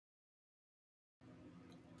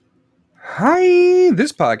Hi,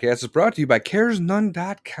 this podcast is brought to you by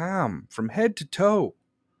caresnone.com. From head to toe,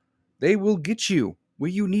 they will get you where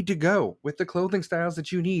you need to go with the clothing styles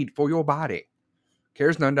that you need for your body.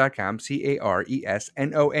 Caresnone.com,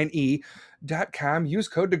 caresnone.com. Use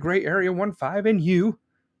code TheGrayArea15 and you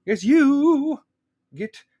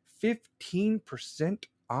get 15%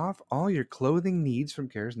 off all your clothing needs from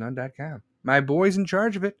caresnone.com. My boy's in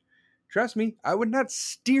charge of it. Trust me, I would not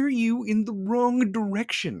steer you in the wrong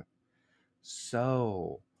direction.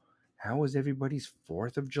 So, how was everybody's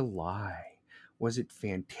 4th of July? Was it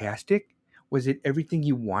fantastic? Was it everything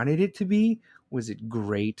you wanted it to be? Was it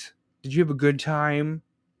great? Did you have a good time?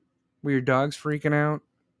 Were your dogs freaking out?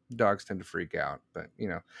 Dogs tend to freak out, but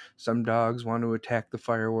some dogs want to attack the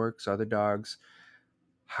fireworks. Other dogs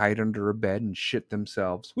hide under a bed and shit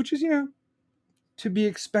themselves, which is, to be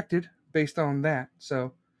expected based on that.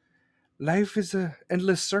 So, life is an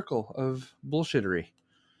endless circle of bullshittery.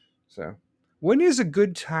 So, when is a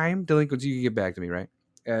good time, delinquents? You can get back to me, right?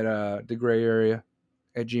 At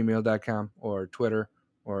thegrayarea@gmail.com or Twitter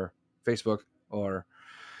or Facebook or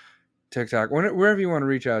TikTok, wherever you want to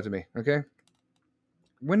reach out to me, okay?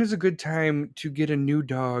 When is a good time to get a new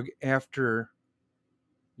dog after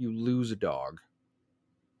you lose a dog?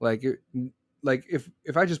 Like if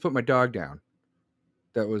I just put my dog down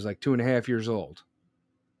that was like 2.5 years old,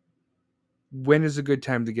 when is a good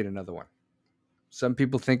time to get another one? Some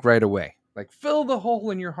people think right away. Like, fill the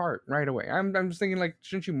hole in your heart right away. I'm just thinking, like,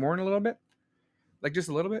 shouldn't you mourn a little bit? Like, just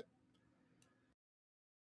a little bit?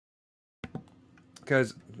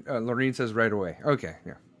 Because Lorene says right away. Okay,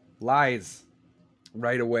 yeah. Lies.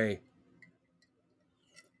 Right away.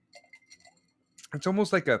 It's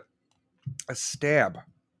almost like a stab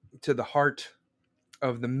to the heart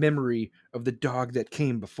of the memory of the dog that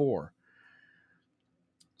came before.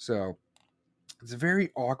 So, it's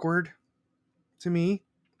very awkward to me,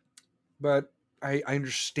 but I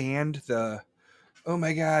understand the, oh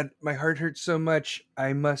my God, my heart hurts so much.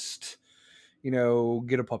 I must,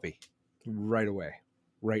 get a puppy right away,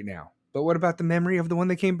 right now. But what about the memory of the one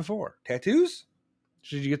that came before? Tattoos?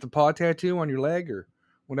 Should you get the paw tattoo on your leg or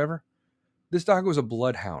whatever? This dog was a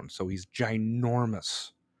bloodhound, so he's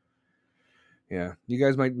ginormous. Yeah, you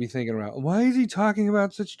guys might be thinking about, why is he talking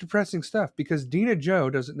about such depressing stuff? Because Dina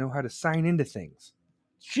Joe doesn't know how to sign into things.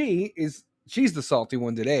 She's the salty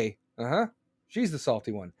one today. She's the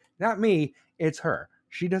salty one. Not me, it's her.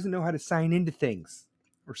 She doesn't know how to sign into things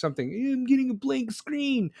or something. I'm getting a blank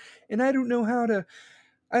screen and I don't know how to,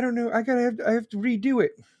 I don't know, I have to redo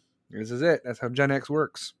it. This is it. That's how Gen X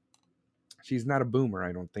works. She's not a boomer,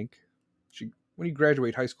 I don't think. When you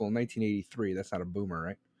graduate high school in 1983, that's not a boomer,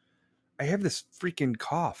 right? I have this freaking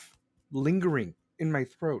cough lingering in my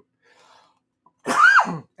throat.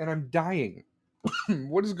 And I'm dying.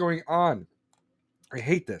 What is going on? I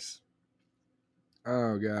hate this.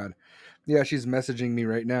 Oh, God. Yeah, she's messaging me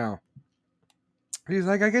right now. She's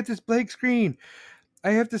like, I get this blank screen.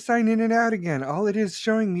 I have to sign in and out again. All it is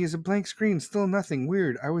showing me is a blank screen. Still nothing.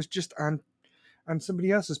 Weird. I was just on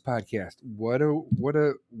somebody else's podcast. What a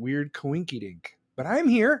weird coinky dink. But I'm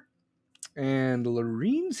here. And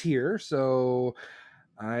Lorene's here, so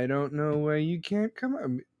I don't know why you can't come up.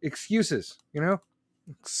 Excuses,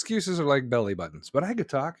 Excuses are like belly buttons, but I could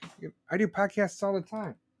talk. I do podcasts all the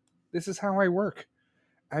time. This is how I work.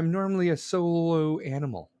 I'm normally a solo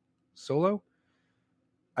animal. Solo?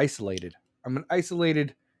 Isolated. I'm an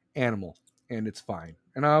isolated animal, and it's fine.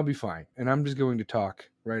 And I'll be fine. And I'm just going to talk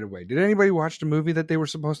right away. Did anybody watch the movie that they were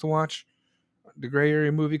supposed to watch? The Gray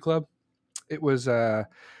Area Movie Club? It was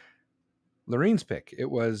Lorene's pick. It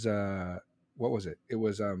was what was it? It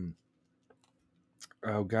was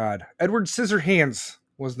oh God, Edward Scissorhands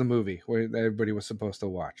was the movie where everybody was supposed to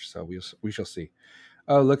watch. So we shall see.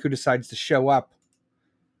 Oh, look who decides to show up.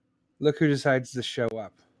 Look who decides to show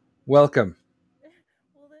up. Welcome.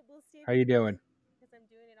 We'll see How you doing? because I'm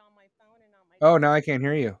doing it on my phone and on my Oh, now computer. I can't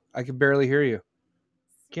hear you. I can barely hear you.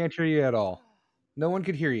 Can't hear See? you at all. No one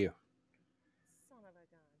could hear you. Son of a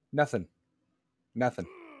gun. Nothing. Nothing.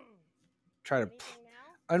 Try to Anything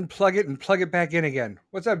now? unplug it and plug it back in again.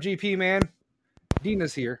 What's up, GP man?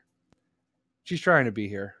 Dina's here. She's trying to be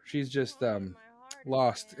here. She's just My heart is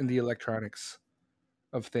lost in the bad. electronics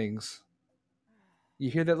of things. You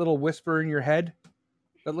hear that little whisper in your head?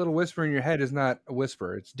 That little whisper in your head is not a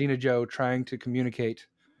whisper. It's Dina Joe trying to communicate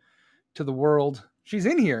to the world. She's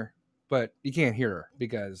in here, but you can't hear her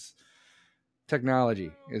because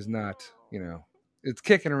technology is not, it's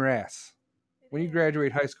kicking her ass. It When you is.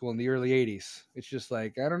 graduate high school in the early 80s, it's just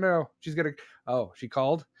like, I don't know. She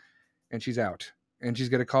called and she's out. And she's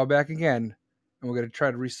going to call back again. And we're going to try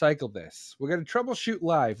to recycle this. We're going to troubleshoot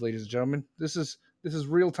live, ladies and gentlemen. This is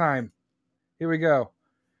real time. Here we go.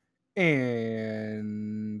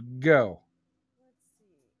 And go. Let's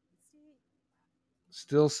see.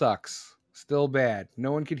 Still sucks. Still bad.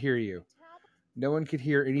 No one could hear you. Tablet. No one could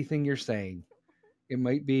hear anything you're saying. It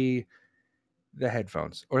might be the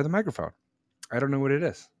headphones or the microphone. I don't know what it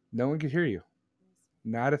is. No one could hear you.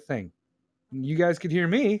 Not a thing. You guys could hear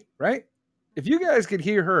me, right? If you guys could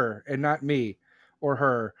hear her and not me or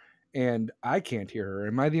her and I can't hear her,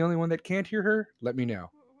 am I the only one that can't hear her? Let me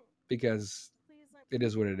know, because Please let it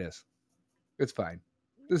is what it is. It's fine.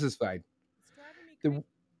 This is fine. It's driving me The- crazy.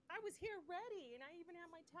 I was here ready, and I even had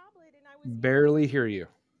my tablet, and I was Barely hear you.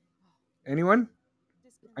 Anyone?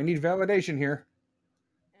 disconnected. I need validation here.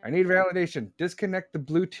 I need validation. Disconnect the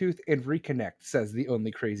Bluetooth and reconnect, says the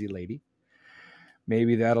only crazy lady.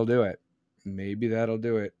 Maybe that'll do it. Maybe that'll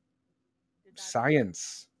do it. Did that-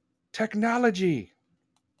 Science. Technology.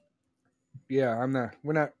 Yeah,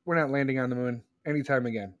 we're not landing on the moon anytime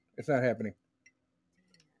again. It's not happening.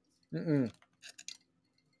 Mm-mm.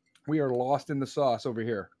 We are lost in the sauce over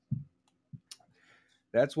here.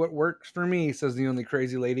 That's what works for me, says the only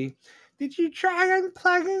crazy lady. Did you try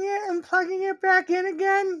unplugging it and plugging it back in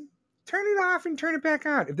again? Turn it off and turn it back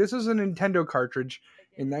on. If this was a Nintendo cartridge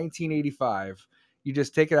in 1985, you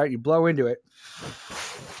just take it out, you blow into it,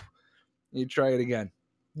 you try it again.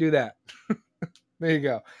 Do that. There you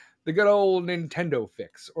go. The good old Nintendo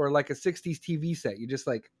fix, or like a 60s TV set. You just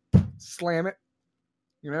like slam it,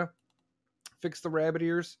 fix the rabbit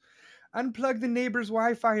ears. Unplug the neighbor's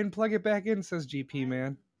Wi-Fi and plug it back in, says GP,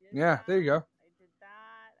 man. Yeah, there you go. I did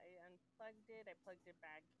that. I unplugged it. I plugged it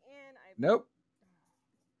back in. Nope.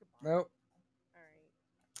 Goodbye. Nope. All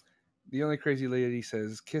right. The only crazy lady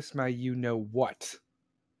says, kiss my you know what.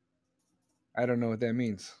 I don't know what that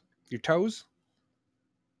means. Your toes?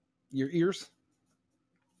 Your ears?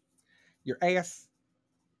 Your ass?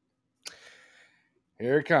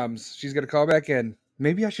 Here it comes. She's going to call back in.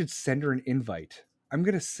 Maybe I should send her an invite. I'm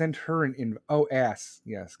going to send her an invite. Oh, ass.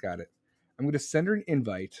 Yes, got it. I'm going to send her an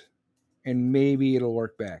invite, and maybe it'll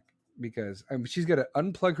work back, because she's got to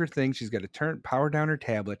unplug her thing. She's got to power down her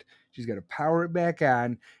tablet. She's got to power it back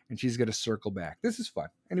on, and she's got to circle back. This is fun.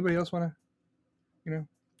 Anybody else want to,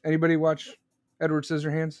 anybody watch Edward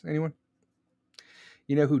Scissorhands? Anyone?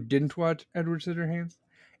 You know who didn't watch Edward Scissorhands?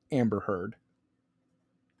 Amber Heard.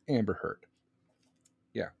 Amber Heard.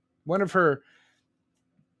 Yeah. One of her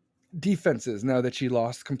defenses, now that she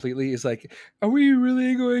lost completely, is like, are we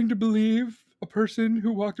really going to believe a person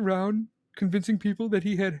who walked around convincing people that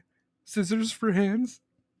he had scissors for hands?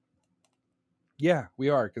 Yeah, we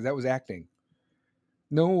are, because that was acting.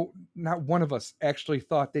 No, not one of us actually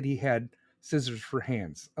thought that he had scissors for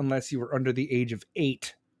hands, unless you were under the age of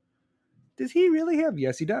 8. Does he really have?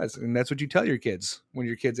 Yes, he does. And that's what you tell your kids when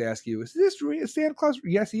your kids ask you, is this real? Santa Claus?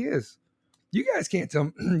 Yes, he is. You guys can't tell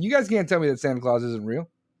me that Santa Claus isn't real.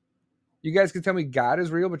 You guys can tell me God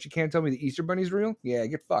is real, but you can't tell me the Easter Bunny's real? Yeah,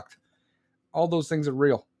 get fucked. All those things are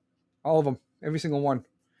real. All of them. Every single one.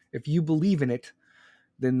 If you believe in it,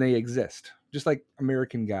 then they exist. Just like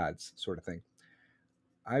American gods, sort of thing.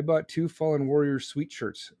 I bought 2 Fallen Warriors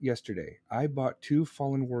sweatshirts yesterday.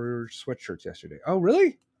 Oh,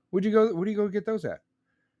 really? Where do you go get those at?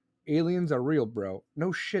 Aliens are real, bro.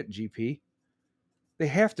 No shit, GP. They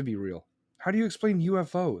have to be real. How do you explain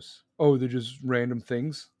UFOs? Oh, they're just random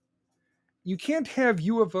things. You can't have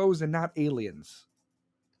UFOs and not aliens.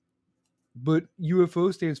 But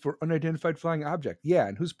UFO stands for unidentified flying object. Yeah,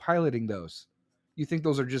 and who's piloting those? You think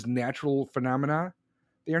those are just natural phenomena?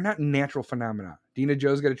 They are not natural phenomena. Dina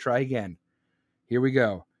Joe's going to try again. Here we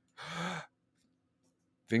go.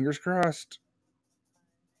 Fingers crossed.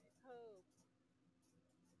 Hope.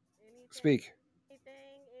 Anything, Speak.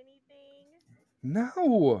 Anything.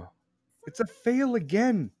 No. It's a fail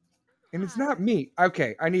again. And it's not me.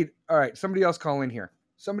 Okay, all right, somebody else call in here.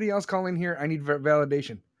 I need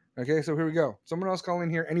validation. Okay, so here we go. Someone else call in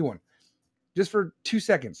here. Anyone. Just for 2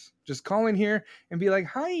 seconds. Just call in here and be like,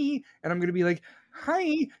 hi. And I'm going to be like,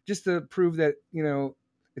 hi, just to prove that,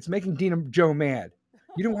 it's making Dina Joe mad.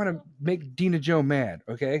 You don't want to make Dina Joe mad,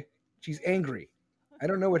 okay? She's angry. I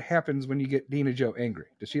don't know what happens when you get Dina Joe angry.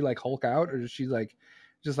 Does she like Hulk out, or is she like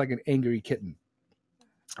just like an angry kitten?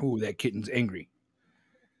 Ooh, that kitten's angry.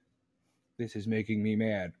 This is making me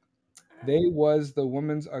mad. They was the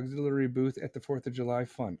women's auxiliary booth at the 4th of July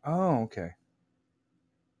fun. Oh, okay.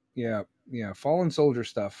 Yeah, fallen soldier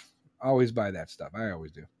stuff. I always buy that stuff. I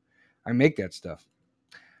always do. I make that stuff.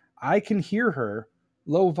 I can hear her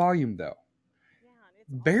low volume though. Yeah, it's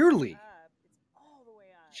Barely. It's all the way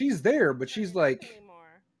up. She's there, but she's like,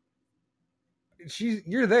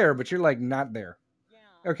 you're there, but you're like not there.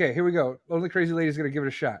 Yeah. Okay, here we go. Only crazy lady's gonna give it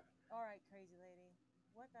a shot. All right, crazy lady.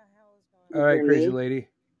 What the hell is going All right, hear crazy me? lady.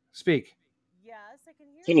 Speak. Yes, I can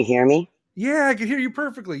hear Can you hear me? Yeah, I can hear you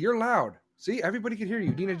perfectly. You're loud. See, everybody can hear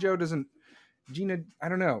you. Dina Joe doesn't. Gina, I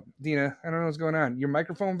don't know. Dina, I don't know what's going on. Your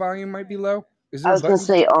microphone volume might be low. Is I there a was gonna button?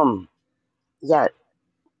 say,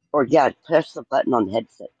 yeah, press the button on the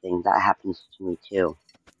headset thing. That happens to me too,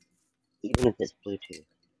 even if it's Bluetooth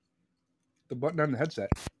The button on the headset.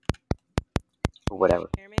 or whatever.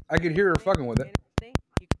 Hear me? I could hear her fucking with it. You can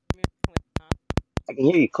hear me with it, huh? I can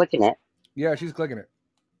hear you clicking it. Yeah, she's clicking it.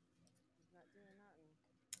 Not doing nothing.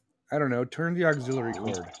 I don't know. Turn the auxiliary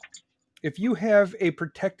cord. If you have a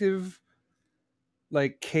protective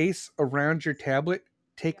like case around your tablet,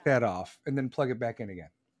 take Yeah. that off and then plug it back in again.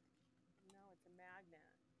 No, it's a magnet.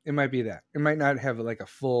 It might be that. It might not have like a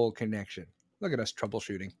full connection. Look at us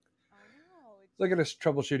troubleshooting. I know. It's Look at us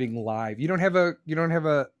troubleshooting live. You don't have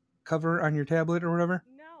a cover on your tablet or whatever?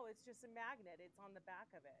 No, it's just a magnet. It's on the back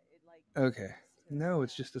of it. It like Okay. connects to No, it.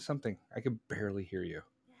 it's just a something. I can barely hear you.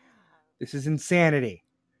 Yeah. This is insanity.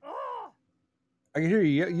 Oh! I can hear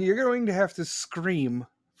you. You're going to have to scream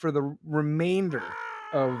for the remainder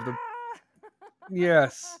of the.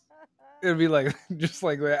 Yes. It'd be like just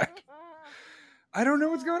like that. I don't know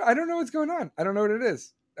what's going on. I don't know what's going on. I don't know what it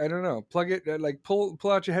is. I don't know. Plug it, like pull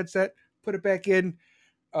out your headset, put it back in.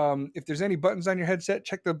 If there's any buttons on your headset,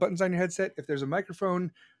 check the buttons on your headset. If there's a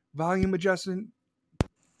microphone volume adjustment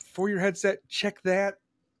for your headset, check that.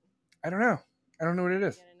 I don't know. I don't know what it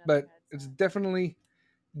is, Get another but it's headset.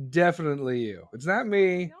 definitely you. It's not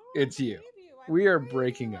me. No, It's I you. believe you. I We are believe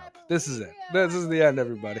breaking you. up. I This is believe it. you. This I is the end,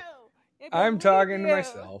 believe everybody. you. I I'm believe talking to you.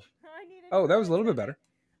 myself. I need Oh, that was a little bit better.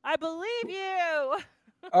 I believe you.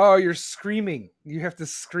 Oh, you're screaming. You have to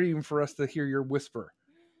scream for us to hear your whisper.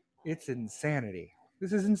 It's insanity.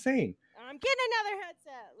 This is insane. I'm getting another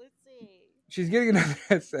headset. Let's see. She's getting another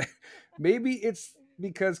headset. Maybe it's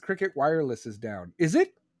because Cricket Wireless is down. Is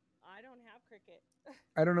it? I don't have Cricket.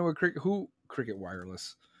 I don't know what Cricket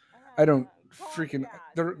Wireless. I I have don't freaking.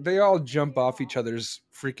 Comcast. They all jump off each other's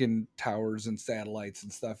freaking towers and satellites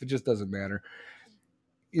and stuff. It just doesn't matter.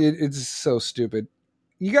 It's so stupid.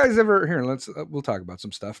 You guys ever here? We'll talk about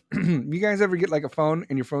some stuff. You guys ever get like a phone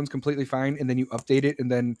and your phone's completely fine, and then you update it,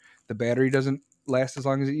 and then the battery doesn't last as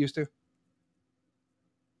long as it used to?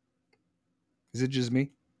 Is it just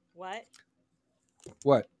me? What?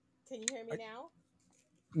 What? Can you hear me now?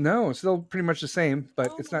 No, it's still pretty much the same,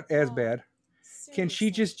 but Oh it's my not as God. bad. Can she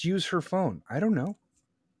Seriously. just use her phone? I don't know.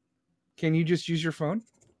 Can you just use your phone?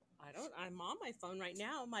 I'm on my phone right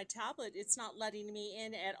now. My tablet, it's not letting me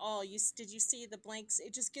in at all. Did you see the blanks?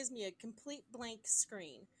 It just gives me a complete blank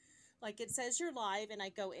screen. Like it says you're live, and I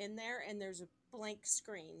go in there, and there's a blank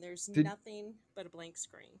screen. There's nothing but a blank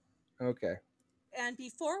screen. Okay. And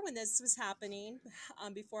before, when this was happening,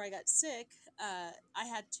 before I got sick, I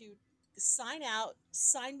had to sign out,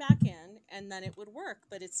 sign back in, and then it would work.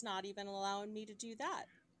 But it's not even allowing me to do that.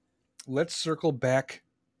 Let's circle back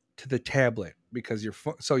to the tablet because your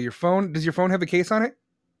phone. So your phone, does your phone have a case on it?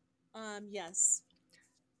 Yes.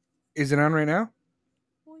 Is it on right now?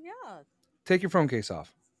 Well, yeah. Take your phone case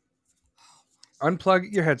off.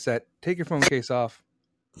 Unplug your headset. Take your phone case off.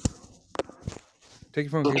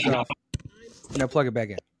 Take your phone case off. Now plug it back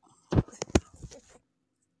in.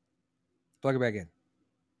 Plug it back in.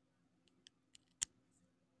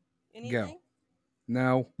 Anything? Go.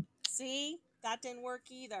 No. See, that didn't work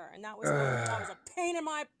either, and that was a pain in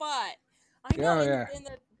my butt. I know, Oh, yeah.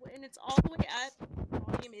 and it's all the way up. The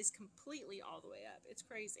volume is completely all the way up. It's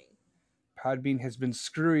crazy. Podbean has been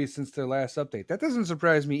screwy since their last update. That doesn't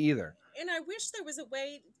surprise me either. And I wish there was a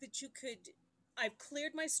way that you could. I've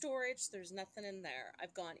cleared my storage. There's nothing in there.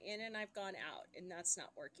 I've gone in and I've gone out, and that's not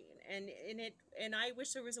working. And I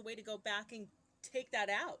wish there was a way to go back and take that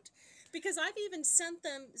out, because I've even sent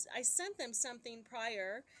them. I sent them something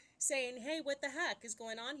prior saying, "Hey, what the heck is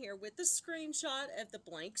going on here?" with the screenshot of the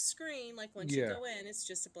blank screen. Like once you go in, it's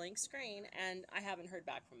just a blank screen, and I haven't heard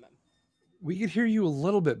back from them. We could hear you a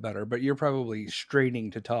little bit better, but you're probably straining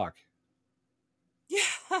to talk. Yeah,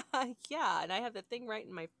 yeah, and I have the thing right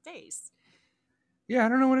in my face. Yeah, I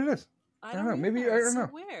don't know what it is. I don't know. Maybe I don't know.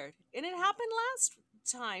 It's so weird, and it happened last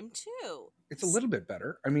time too. It's a little bit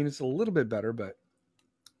better. I mean, it's a little bit better, but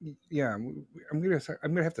yeah, I'm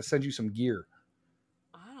gonna have to send you some gear,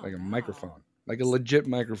 like a microphone, like a legit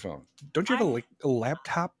microphone. Don't you have a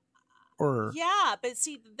laptop? Or yeah, but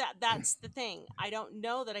see that's the thing. I don't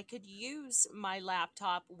know that I could use my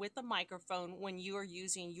laptop with a microphone when you are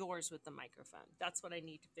using yours with the microphone. That's what I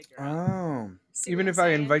need to figure out. Oh, even if I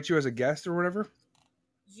invite you as a guest or whatever.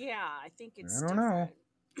 Yeah, I think it's. I don't know.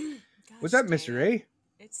 Gosh, was that Mr. A?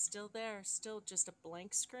 It's still there, still just a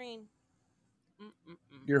blank screen.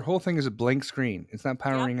 Your whole thing is a blank screen. It's not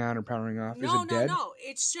powering on or powering off. Is No, it dead? no.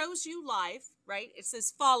 It shows you live, right? It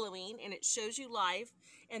says following, and it shows you live.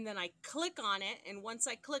 And then I click on it, and once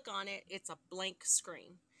I click on it, it's a blank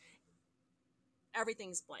screen.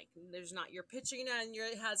 Everything's blank. There's not your picture, and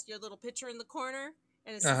it has your little picture in the corner,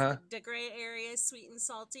 and it says the gray area, sweet and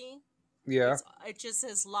salty. Yeah. It just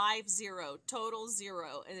says live 0, total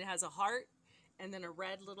 0, and it has a heart, and then a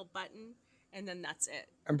red little button, and then that's it.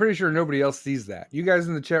 I'm pretty sure nobody else sees that. You guys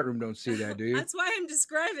in the chat room don't see that, do you? That's why I'm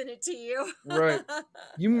describing it to you. Right.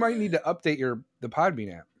 You might need to update the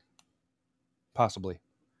Podbean app. Possibly.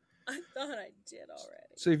 I thought I did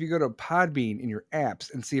already. So if you go to Podbean in your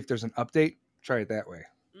apps and see if there's an update, try it that way.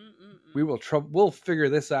 We'll figure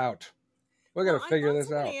this out. We got to figure this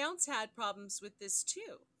out. Somebody else had problems with this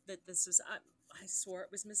too. That this was, I swore it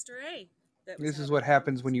was Mr. A. This is what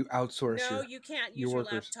happens when you outsource. No, you can't use your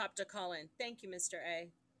laptop to call in. Thank you, Mr. A.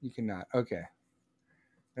 You cannot. Okay.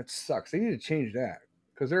 That sucks. They need to change that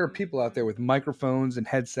because there are people out there with microphones and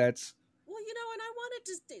headsets. Well, and I wanted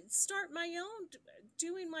to start my own,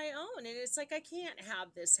 doing my own, and it's like I can't have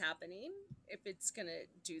this happening if it's gonna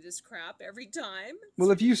do this crap every time. Well,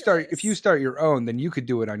 if you start your own, then you could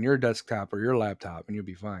do it on your desktop or your laptop, and you'll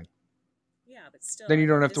be fine. Yeah, but still, then you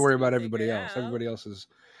don't have to worry about everybody else. Everybody else's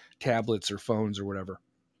tablets or phones or whatever.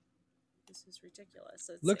 This is ridiculous.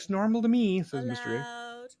 Looks normal to me, says Allowed, Mr.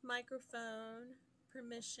 A. Microphone,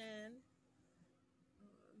 permission.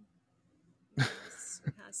 Yes,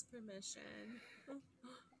 it has permission.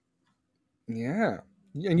 Yeah.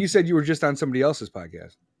 And you said you were just on somebody else's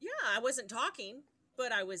podcast. Yeah, I wasn't talking,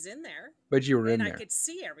 but I was in there. But you were in there. And I could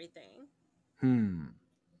see everything.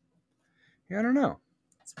 Yeah, I don't know.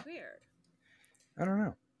 It's weird. I don't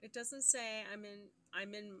know. It doesn't say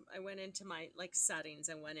I went into my settings.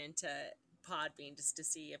 I went into Podbean just to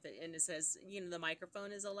see if and it says, the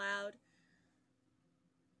microphone is allowed.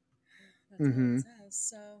 That's what it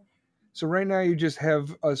says, So right now you just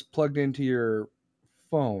have us plugged into your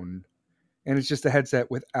phone and it's just a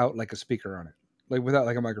headset without a speaker on it. Without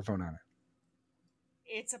a microphone on it.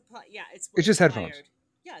 It's it's just headphones.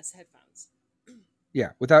 Yeah, it's headphones. Yeah,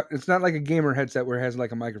 it's not like a gamer headset where it has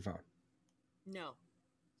a microphone. No.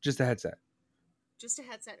 Just a headset. Just a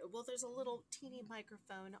headset. Well, there's a little teeny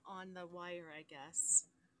microphone on the wire, I guess.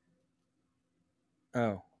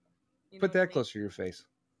 Oh. Put that closer to your face.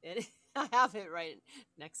 I have it right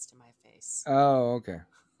next to my face. Oh, okay.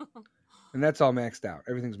 And that's all maxed out.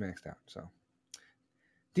 Everything's maxed out. So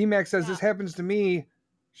D-Max says this happens to me.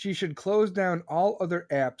 She should close down all other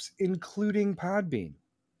apps, including Podbean.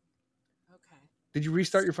 Okay. Did you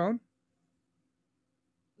restart your phone?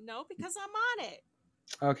 No, because I'm on it.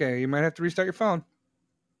 Okay, you might have to restart your phone.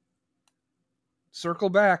 Circle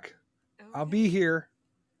back. Okay. I'll be here.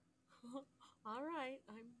 All right.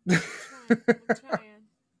 I'm trying.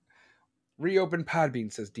 Reopen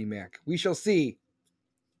Podbean, says D-Mac. We shall see.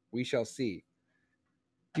 We shall see.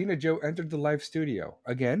 Dina Joe entered the live studio.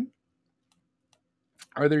 Again?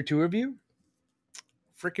 Are there two of you?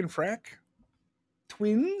 Frickin' frack?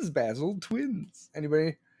 Twins, Basil. Twins.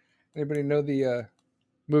 Anybody know the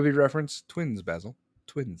movie reference? Twins, Basil.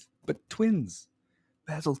 Twins. But twins.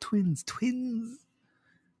 Basil, twins. Twins.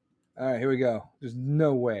 All right, here we go. There's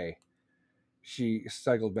no way she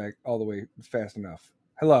cycled back all the way fast enough.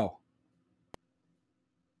 Hello.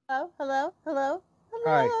 Hello.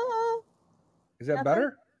 Hi. Is that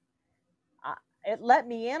better? It let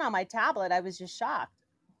me in on my tablet. I was just shocked.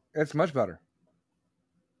 That's much better.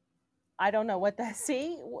 I don't know what that.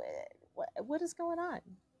 See, what is going on?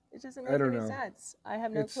 It doesn't make any sense. I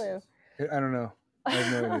have no clue. I don't know. I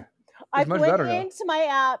have no idea. I went into my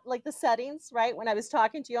app, the settings, right? When I was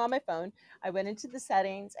talking to you on my phone, I went into the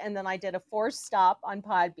settings and then I did a force stop on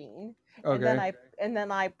Podbean. Okay. And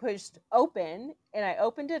then I pushed open and I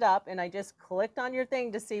opened it up and I just clicked on your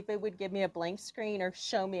thing to see if it would give me a blank screen or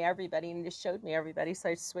show me everybody, and it just showed me everybody. So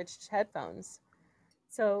I switched headphones.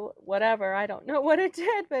 So whatever, I don't know what it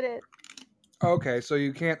did, but it. Okay, so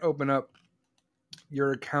you can't open up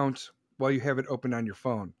your account while you have it open on your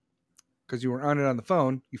phone. Because you were on it on the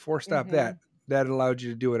phone, you force stopped that. That allowed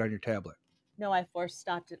you to do it on your tablet. No, I force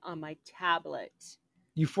stopped it on my tablet.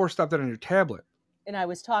 You force stopped it on your tablet. And I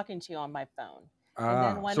was talking to you on my phone.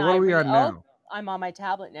 So what are we on now? I'm on my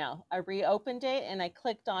tablet now. I reopened it and I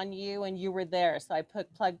clicked on you and you were there. So I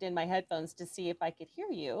plugged in my headphones to see if I could hear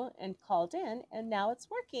you and called in, and now it's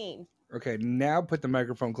working. Okay, now put the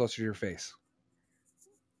microphone closer to your face.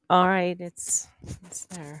 All right, it's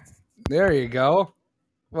there. There you go.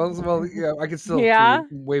 Well, yeah, I can still do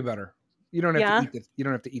way better. You don't have to eat you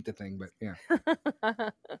don't have to eat the thing, but yeah.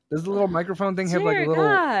 Does the little microphone thing have a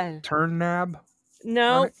little turn knob?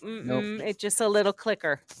 No, it? Nope. it's just a little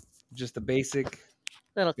clicker. Just the basic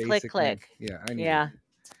Little click, basic name. click. Yeah, I need Yeah. it.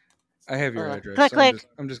 I have your Little address, click, so click.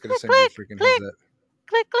 I'm just gonna Click, send you a click, freaking click, headset.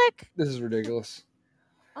 click, click. This is ridiculous.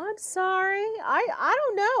 I'm sorry. I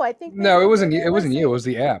don't know. I think No, maybe it wasn't maybe you. It wasn't you. It listening. was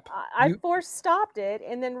the app. I You force stopped it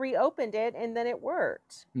and then reopened it and then it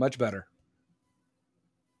worked. much better.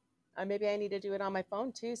 Maybe I need to do it on my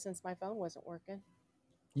phone too since my phone wasn't working.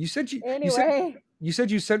 You said Anyway, you said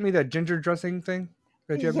you sent me that ginger dressing thing.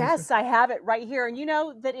 That Japanese thing? yes, I have it right here, and you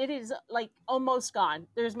know that it is like almost gone.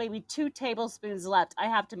 There's maybe 2 tablespoons left. I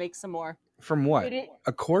have to make some more. From what? It,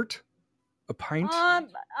 A quart? A pint?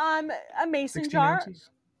 a mason 16 jar. ounces?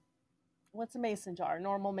 What's a mason jar? A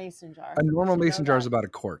normal mason jar. A normal You should mason know jar is that. about a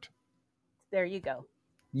quart. There you go.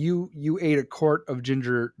 You ate a quart of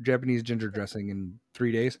Japanese ginger dressing in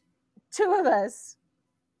 3 days? 2 of us,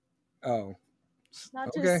 Oh. not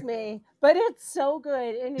Okay. just me, but it's so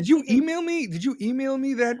good. And Did it's you even... email me? Did you email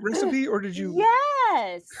me that recipe or did you?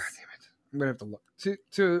 Yes. God damn it! I'm gonna have to look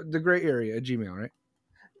to the gray area at Gmail, right?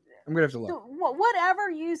 I'm gonna have to look. Whatever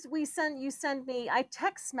you send me, I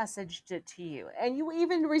text messaged it to you, and you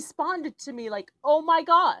even responded to me like, "Oh my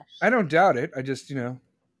gosh!" I don't doubt it. I just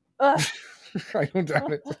Ugh. I don't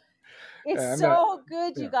doubt it. It's I'm so not.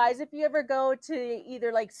 good, you Yeah. guys. If you ever go to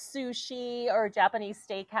either like sushi or a Japanese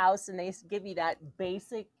steakhouse and they give you that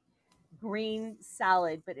basic green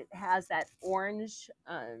salad, but it has that orange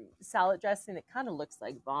salad dressing that kind of looks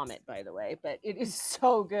like vomit, by the way, but it is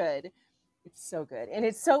so good. It's so good. And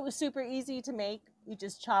it's so super easy to make. You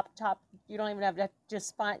just chop. You don't even have to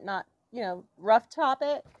just find, not, rough chop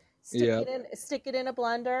it. Yeah. Stick it in a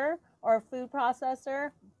blender or a food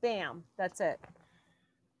processor. Bam, that's it.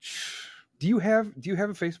 Do you have a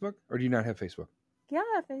Facebook or do you not have Facebook? Yeah,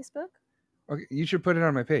 Facebook. Okay, you should put it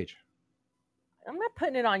on my page. I'm not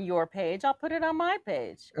putting it on your page. I'll put it on my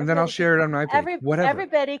page. And then I'll share it on my page. Whatever.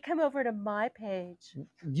 Everybody come over to my page.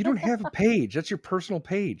 You don't have a page. That's your personal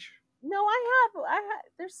page. No, I have.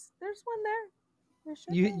 There's one there. There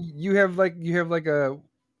should be. You have like a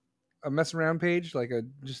mess around page, like a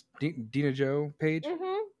just Dina Joe page.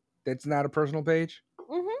 Mm-hmm. That's not a personal page.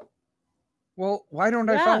 Mm-hmm. Well, why don't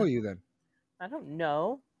I Yeah. follow you then? I don't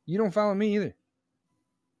know. You don't follow me either.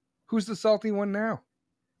 Who's the salty one now?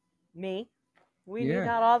 Me. We do Yeah.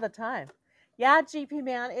 that all the time. Yeah, GP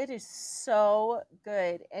man, it is so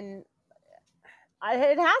good, and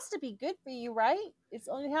it has to be good for you, right? It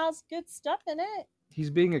only has good stuff in it. He's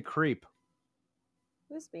being a creep.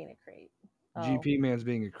 Who's being a creep? GP man's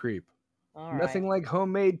being a creep. All Nothing like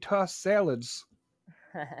homemade tossed salads.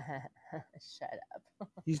 right. Shut up.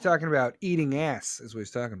 He's talking about eating ass, is what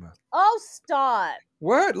he's talking about. Oh, stop.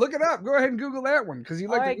 What? Look it up. Go ahead and Google that one because you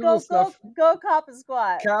All like right, to Google stuff. Go cop a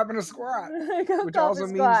squat. Cop in a squat, Go which cop also a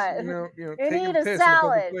means squat. and eat taking a a piss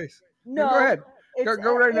salad. in a public place. No, Go ahead. it's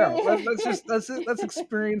Go right now. Let's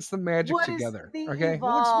experience the magic What is together. the Okay, we'll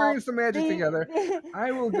evolved- experience the magic the- together. the-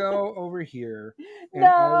 I will go over here. And I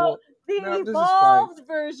No, will, the no, this is evolved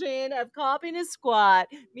version of copying a squat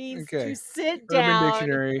means Okay. to sit Urban down.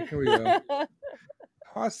 Dictionary. Here we go.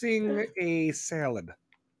 Tossing a salad.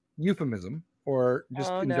 Euphemism or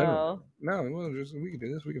just in general. No, well, we can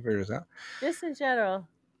do this. We can figure this out. Just in general.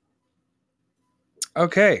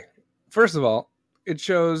 Okay. First of all, it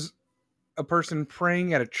shows a person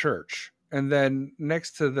praying at a church. And then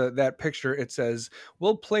next to that picture, it says,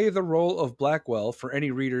 "We'll play the role of Blackwell for any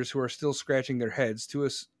readers who are still scratching their heads.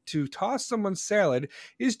 To toss someone's salad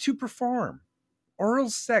is to perform oral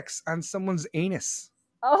sex on someone's anus.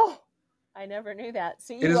 Oh, I never knew that.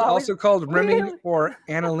 See, It is also called rimming or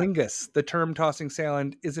analingus. The term tossing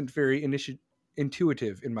salad isn't very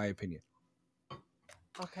intuitive, in my opinion.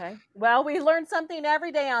 Okay. Well, we learn something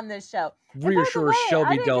every day on this show. Reassure way, Shelby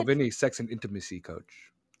I didn't get Delvini, sex and intimacy coach.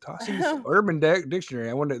 Tossing Urban Dictionary.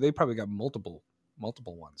 I wonder, they probably got multiple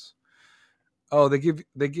ones. Oh, they give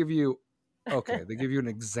you okay. They give you an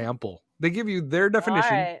example. They give you their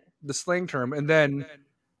definition, All right. the slang term, and then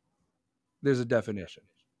there's a definition.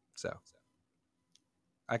 So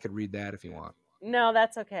I could read that if you want. No,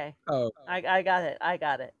 that's okay. Oh, I got it.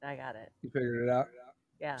 you figured it out?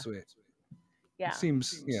 Yeah. Sweet. Yeah.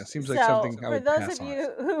 Seems like So, something I for would those pass of on.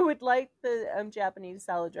 you who would like the Japanese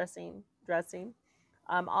salad dressing,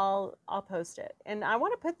 I'll post it, and I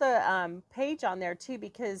want to put the page on there too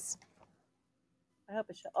because I hope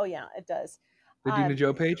it shows. Oh yeah, it does. The Dina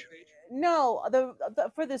Joe page? No, the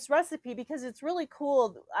for this recipe because it's really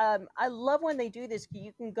cool. I love when they do this.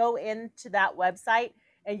 You can go into that website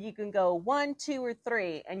and you can go 1, 2, or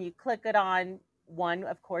 3, and you click it on 1.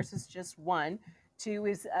 Of course, it's just 1. 2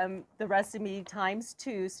 is the recipe times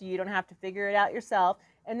 2, so you don't have to figure it out yourself.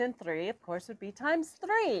 And then 3, of course, would be times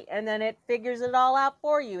 3. And then it figures it all out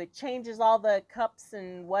for you. It changes all the cups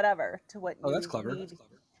and whatever to what Oh, you that's clever. need.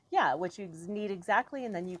 Yeah, what you need exactly,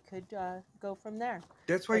 and then you could go from there.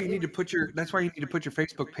 That's why you need to put your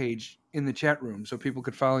Facebook page in the chat room so people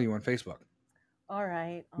could follow you on Facebook. All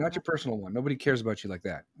right. Not your personal one. Nobody cares about you like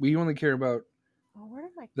that. We only care about Oh, where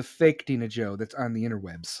did I? the fake Dina Joe that's on the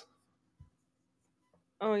interwebs.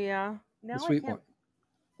 Oh yeah. Now The sweet I can't. one.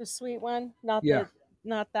 The sweet one, not Yeah.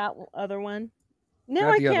 not that other one. Now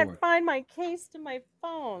Not I the other can't one. find my case to my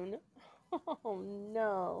phone. Oh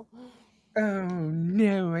no. Oh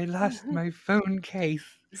no, I lost my phone case.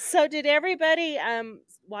 So did everybody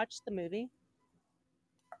watch the movie?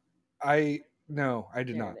 No, I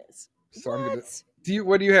did There not. it is. So What? I'm gonna.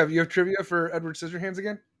 What do you have? You have trivia for Edward Scissorhands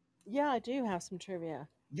again? Yeah, I do have some trivia.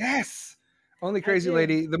 Yes. Only I Crazy do.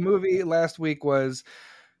 Lady. The movie last week was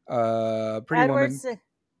Pretty Woman,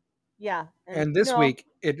 Yeah. and this week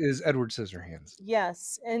it is Edward Scissorhands.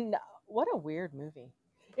 Yes, and what a weird movie.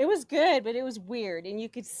 It was good, but it was weird, and you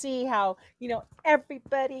could see how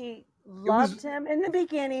everybody loved him in the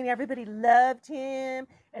beginning. Everybody loved him,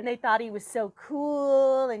 and they thought he was so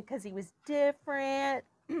cool, and because he was different.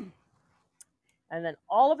 And then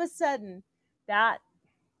all of a sudden, that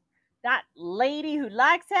lady who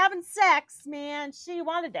likes having sex, man, she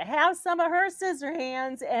wanted to have some of her scissor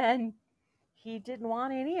hands, and he didn't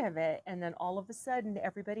want any of it. And then all of a sudden,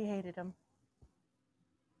 everybody hated him.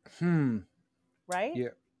 Right?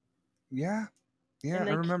 Yeah. And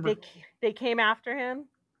I remember. They came after him.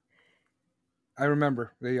 I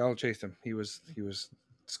remember they all chased him. He was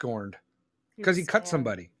scorned because he cut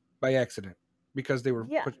somebody by accident because they were.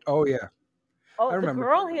 Oh yeah. Oh, I remember. The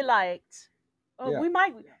girl he liked. Oh, yeah.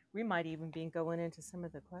 we might even be going into some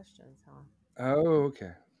of the questions, huh? Oh,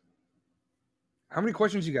 okay. How many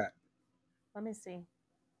questions you got? Let me see.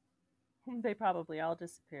 They probably all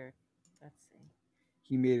disappeared. Let's see.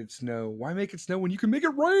 He made it snow. Why make it snow when you can make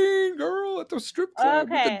it rain, girl, at the strip club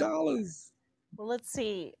with the dollars? Well, let's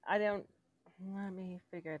see. Let me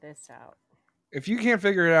figure this out. If you can't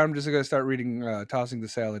figure it out, I'm just going to start reading Tossing the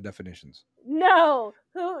Salad definitions. No.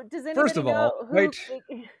 Who does anybody First of know? all, right?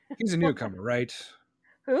 He's a newcomer, right?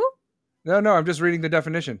 Who? No, I'm just reading the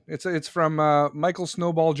definition. It's from Michael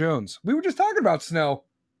Snowball Jones. We were just talking about snow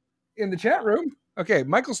in the chat room. Okay,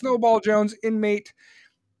 Michael Snowball Jones, inmate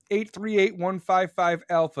 838155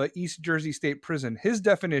 Alpha, East Jersey State Prison. His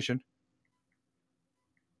definition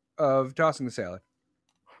of tossing the salad.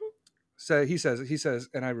 So he says,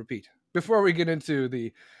 and I repeat, before we get into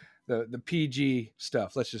the PG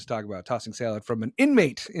stuff, let's just talk about tossing salad from an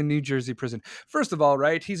inmate in New Jersey prison. First of all,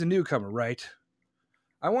 right, he's a newcomer, right?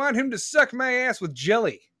 I want him to suck my ass with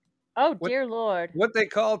jelly. Oh, dear Lord. What they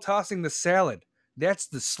call tossing the salad. That's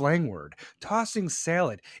the slang word. Tossing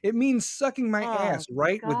salad. It means sucking my ass,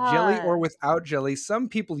 right? God. With jelly or without jelly. Some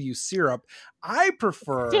people use syrup. I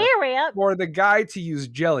prefer for the guy to use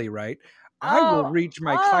jelly, right? I will reach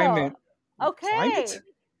my climate. Okay.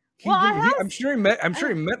 Climate? I'm sure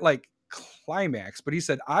he meant like climax, but he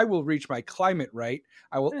said, I will reach my climate right.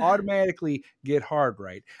 I will automatically get hard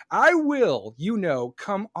right. I will,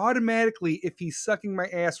 come automatically if he's sucking my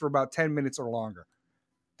ass for about 10 minutes or longer.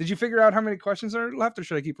 Did you figure out how many questions are left, or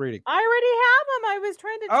should I keep reading? I already have them. I was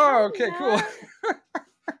trying to tell cool.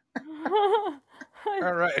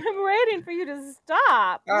 All right. I'm waiting for you to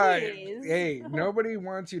stop, please. Hey, nobody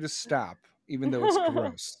wants you to stop, even though it's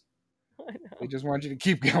gross. They just want you to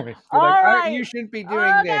keep going. Right. You shouldn't be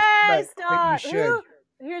doing this, but you should.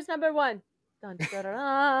 Here's number 1. Dun, dun, dun,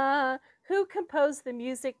 dun. Who composed the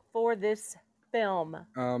music for this film?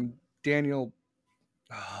 Daniel,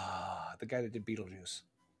 the guy that did Beetlejuice.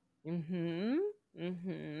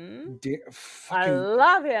 I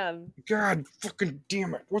love him. God fucking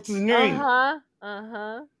damn it. What's his name?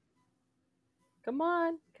 Come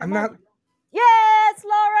on. Yes,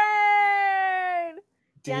 Lauren!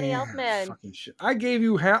 Danny Elfman. Shit. I gave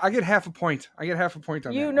you I get half a point. I get half a point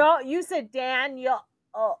on that. You said Daniel.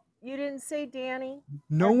 Oh, you didn't say Danny.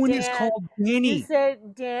 No one is called Danny. You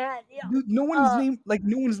said Dan. No one's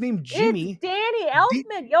named Jimmy. It's Danny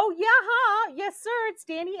Elfman. Oh yeah, huh? Yes, sir. It's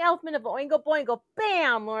Danny Elfman of Oingo Boingo.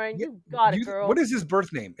 Bam, Lauren. You got it, girl. What is his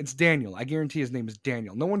birth name? It's Daniel. I guarantee his name is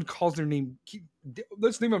Daniel. No one calls their name.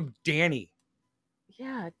 Let's name him Danny.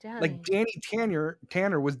 Yeah, Danny. Like Danny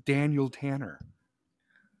Tanner was Daniel Tanner.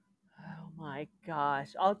 Oh my gosh.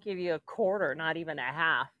 I'll give you a quarter, not even a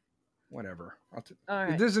half. Whatever. All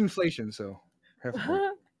right. There's inflation, so half a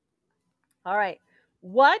point. All right.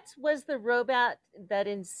 What was the robot that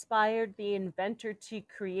inspired the inventor to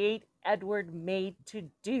create Edward made to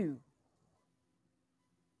do?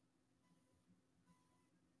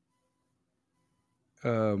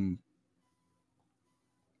 Um.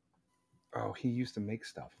 Oh, he used to make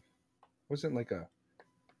stuff. Wasn't like a.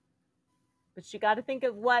 But you got to think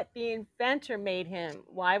of what the inventor made him.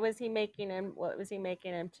 Why was he making him? What was he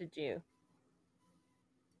making him to do?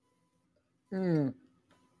 I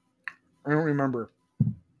don't remember.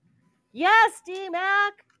 Yes,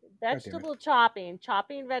 D-Mac! damn it. Vegetable chopping,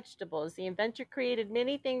 chopping vegetables. The inventor created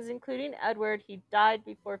many things, including Edward. He died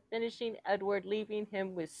before finishing Edward, leaving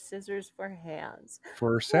him with scissors for hands.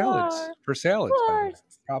 For salads. Poor- For salads, by the poor way.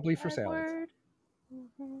 Probably for salads. Edward.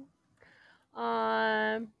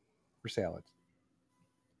 Mhm. For salads.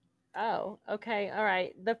 Oh, okay, all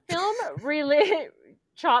right. The film really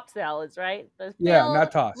chop salads, right? The Yeah, film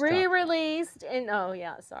not tossed. re-released in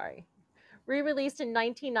re-released in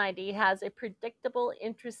 1990 has a predictable,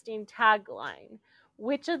 interesting tagline.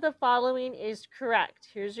 Which of the following is correct?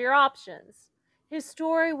 Here's your options. His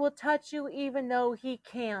story will touch you even though he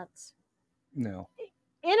can't. No.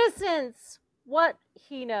 Innocence, what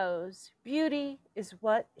he knows. Beauty is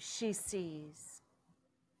what she sees.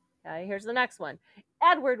 Okay, here's the next one.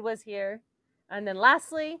 Edward was here. And then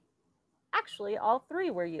lastly, actually, all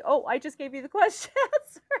three were you. Oh, I just gave you the question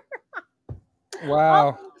answer.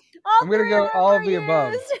 Wow. I'm going to go all of the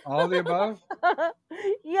above. Used. All of the above?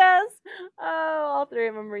 Yes. Oh, all three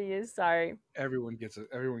of them were used. Sorry. Everyone gets it.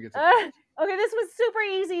 Everyone gets it. Okay, this was super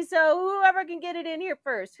easy. So whoever can get it in here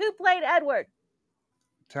first. Who played Edward?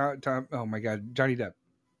 Tom, oh my God, Johnny Depp.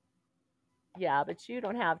 Yeah, but you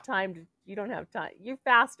don't have time. You don't have time. You're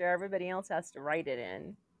faster. Everybody else has to write it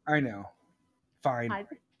in. I know. Fine.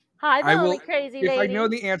 Hi, I will, crazy if lady. I know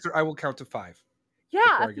the answer, I will count to 5.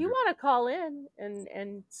 Yeah, if you want to call in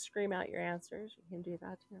and scream out your answers, you can do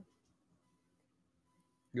that too.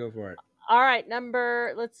 Go for it. All right,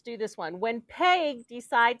 let's do this one. When Peg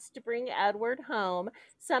decides to bring Edward home,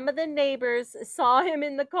 some of the neighbors saw him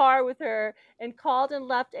in the car with her and called and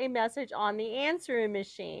left a message on the answering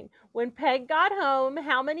machine. When Peg got home,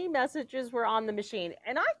 how many messages were on the machine?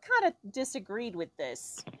 And I kind of disagreed with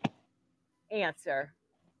this answer.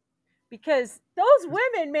 Because those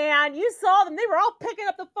women, man, you saw them. They were all picking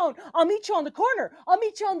up the phone. I'll meet you on the corner. I'll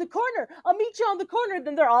meet you on the corner. I'll meet you on the corner.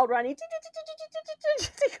 Then they're all running to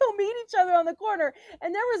go meet each other on the corner.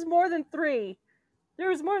 And there was more than 3. There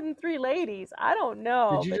was more than 3 ladies. I don't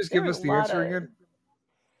know. Did you just give us the answer again?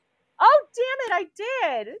 Oh, damn it,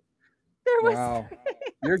 I did. There was wow.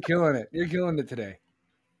 You're killing it. You're killing it today.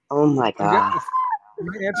 Oh my God.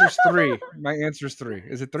 My answer's 3. My answer's 3.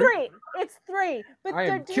 Is it 3? 3. It's 3. But I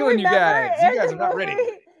am killing you guys. You guys are not ready.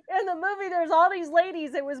 In the movie, there's all these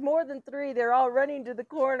ladies. It was more than 3. They're all running to the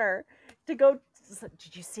corner to go.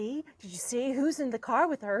 Did you see? Did you see who's in the car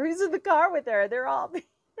with her? Who's in the car with her? They're all.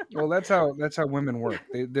 Well, that's how women work.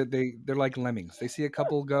 They're like lemmings. They see a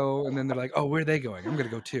couple go, and then they're like, "Oh, where are they going? I'm gonna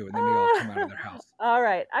go too." And then they all come out of their house. All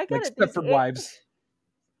right, I got like Stepford Wives.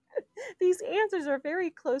 These answers are very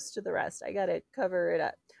close to the rest. I gotta cover it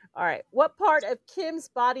up. All right, what part of Kim's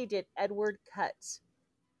body did Edward cut?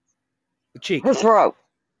 The cheek. Her throat.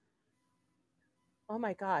 Oh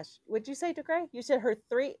my gosh! What'd you say, DeGray? You said her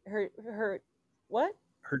what?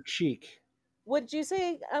 Her cheek. What'd you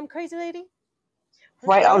say, crazy lady?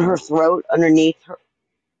 Right on her throat, underneath her.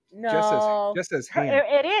 No, just as hand.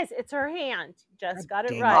 It is. It's her hand. Just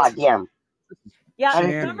got it right. God damn. Yeah,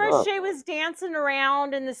 remember she was dancing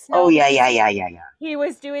around in the snow. Oh yeah. He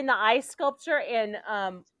was doing the ice sculpture, and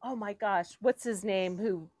oh my gosh, what's his name?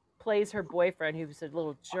 Who plays her boyfriend? Who's a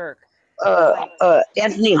little jerk?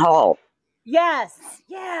 Anthony Hall. Yes.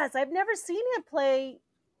 I've never seen him play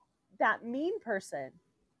that mean person.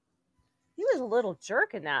 He was a little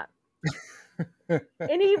jerk in that.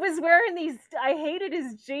 And he was wearing these. I hated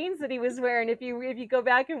his jeans that he was wearing. If you go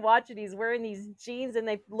back and watch it, he's wearing these jeans, and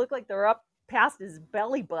they look like they're up past his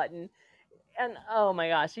belly button. And oh my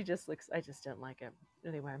gosh, I just didn't like it.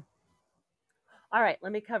 Anyway. All right,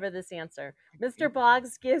 let me cover this answer. Mr.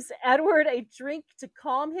 Boggs gives Edward a drink to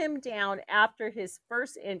calm him down after his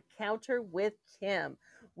first encounter with Kim.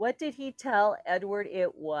 What did he tell Edward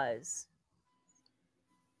it was?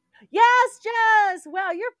 Yes, Jess!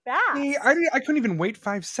 Wow, you're fast. See, I couldn't even wait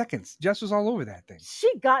 5 seconds. Jess was all over that thing.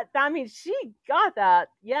 She got that.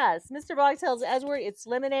 Yes. Mr. Boggs tells Edward it's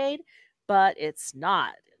lemonade, but it's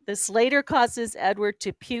not. This later causes Edward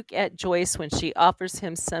to puke at Joyce when she offers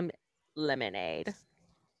him some lemonade.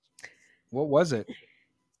 What was it?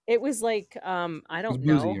 It was like, I don't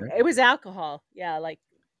know. Boozy, right? It was alcohol. Yeah, like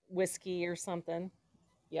whiskey or something.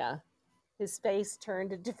 Yeah. His face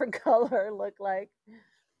turned a different color, looked like.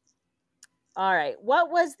 All right.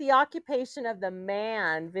 What was the occupation of the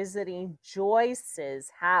man visiting Joyce's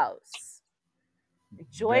house?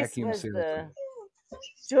 Joyce Vacuum was salesman.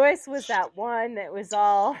 Joyce was that one that was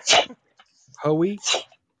all, Hoey.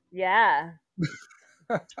 yeah.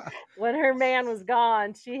 When her man was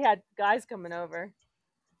gone, she had guys coming over.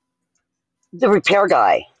 The repair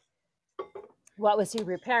guy. What was he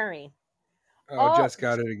repairing? Oh, Oh, Jess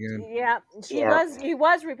got it again. yeah, Yeah. he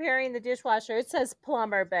was repairing the dishwasher. It says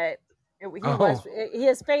plumber, but Oh,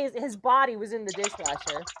 his face, his body was in the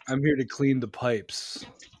dishwasher. I'm here to clean the pipes.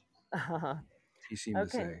 He seemed to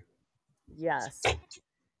Okay. say. Yes.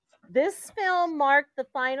 This film marked the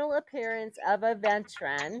final appearance of a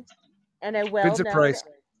veteran and a Vincent well-known. Price.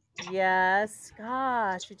 Yes.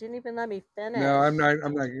 Gosh, you didn't even let me finish. No, I'm not.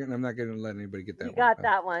 I'm not going to let anybody get that. You got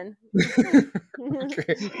that one.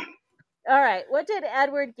 Okay. All right. What did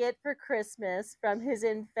Edward get for Christmas from his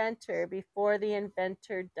inventor before the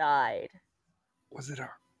inventor died? Was it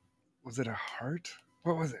a heart?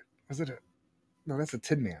 What was it? Was it a? No, that's a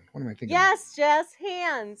Tin Man. What am I thinking? Yes, Jess,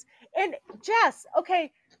 hands. And Jess,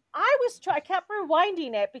 okay, I kept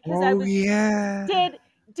rewinding it because I was. yeah.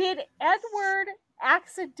 Did Edward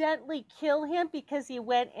accidentally kill him because he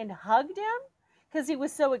went and hugged him? Because he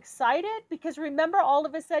was so excited? Because remember, all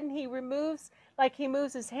of a sudden he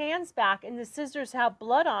moves his hands back and the scissors have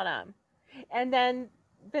blood on them. And then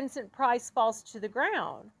Vincent Price falls to the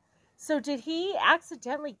ground. So did he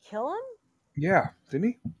accidentally kill him? Yeah, didn't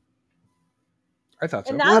he? I thought so.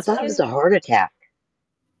 And No, I thought it was a heart attack.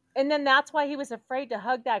 And then that's why he was afraid to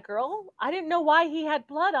hug that girl? I didn't know why he had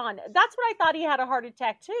blood on. That's what I thought he had a heart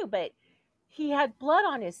attack too, but he had blood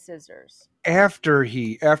on his scissors. After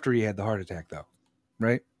he had the heart attack, though,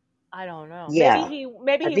 right? I don't know. Yeah.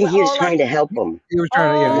 Maybe I think he was trying to help him. He was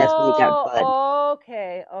trying to. And Yeah. that's when he got blood.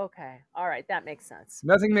 Okay. All right, that makes sense.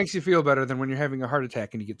 Nothing makes you feel better than when you're having a heart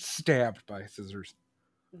attack and you get stabbed by scissors.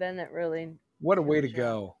 Then it really. What a way to kills you.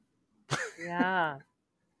 go. Yeah.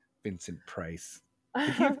 Vincent Price.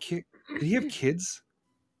 Did he have kids?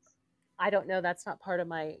 I don't know. That's not part of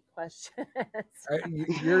my question. You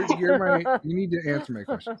need to answer my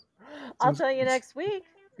question. I'll tell you next week.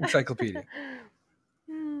 Encyclopedia.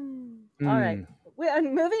 All right.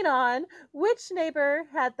 Moving on. Which neighbor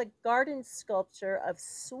had the garden sculpture of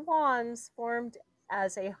swans formed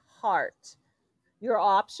as a heart? Your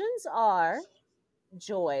options are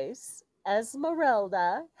Joyce,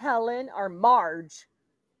 Esmeralda, Helen, or Marge.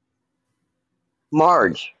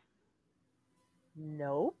 Marge.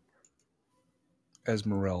 Nope.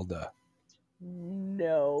 Esmeralda.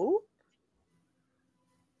 Nope.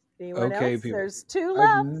 Anyone Okay, else? people. There's two I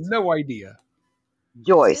have left. no idea.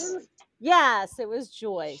 Joyce. Yes, it was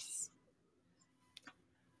Joyce.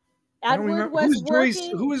 I don't Edward remember. was Who's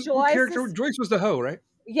Joyce? working. What character? Joyce was the hoe, right?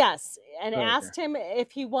 Yes, and Okay. asked him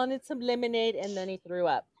if he wanted some lemonade, and then he threw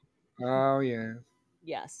up. Oh yeah.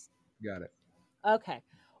 Yes. Got it. Okay.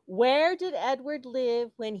 Where did Edward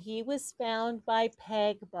live when he was found by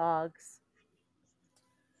Peg Boggs?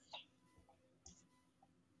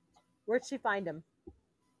 Where'd she find him?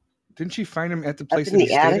 Didn't she find him at the place Up in that he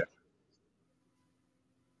the stayed attic? at?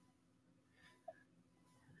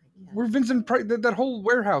 Where Vincent Price, that whole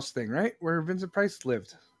warehouse thing, right? Where Vincent Price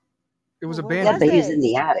lived. It was Well, where Yeah, abandoned. but was he's it? in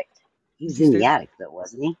the attic. He was in the attic, though,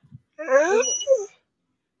 wasn't he?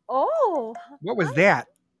 Oh. What was that?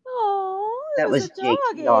 Oh, That it was a Jake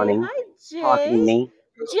doggy. yawning, Hi, talking to Jake. me.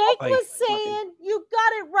 Jake Hi. was saying, you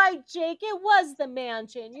got it right, Jake. It was the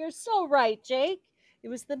mansion. You're so right, Jake. It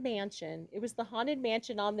was the mansion. It was the haunted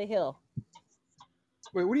mansion on the hill.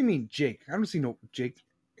 Wait, what do you mean, Jake? I don't see no Jake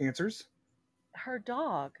answers. Her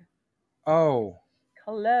dog. Oh.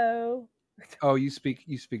 Hello. Oh, you speak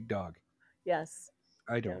dog. Yes.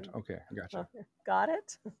 I don't. Okay, I gotcha. Got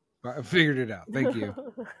it? I figured it out. Thank you.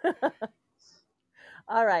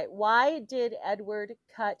 All right. Why did Edward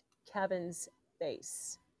cut Kevin's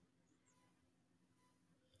face?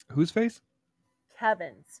 Whose face?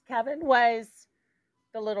 Kevin's. Kevin was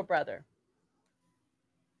the little brother.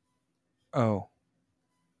 Oh.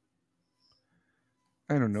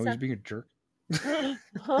 I don't know. He's being a jerk.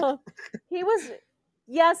 He was,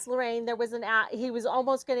 yes, Lorraine, there was he was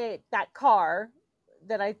almost going to, that car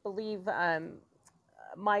that I believe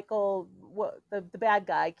Michael, the bad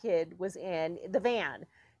guy kid, was in, the van.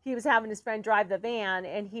 He was having his friend drive the van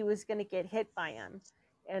and he was going to get hit by him.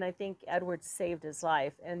 And I think Edward saved his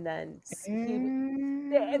life. And then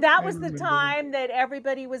that was the time that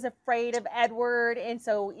everybody was afraid of Edward. And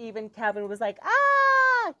so even Kevin was like,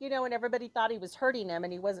 and everybody thought he was hurting him,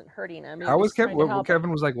 and he wasn't hurting him. How was Kevin? Kevin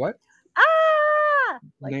was like, what?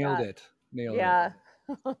 Like Nailed that. it. Nailed it.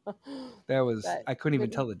 That was, I couldn't even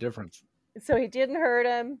tell the difference. So he didn't hurt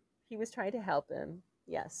him. He was trying to help him.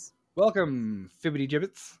 Yes. Welcome, Fibbity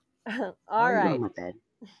Gibbets. All right.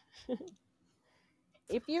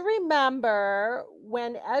 If you remember,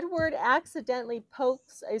 when Edward accidentally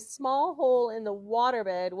pokes a small hole in the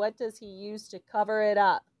waterbed, what does he use to cover it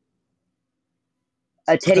up?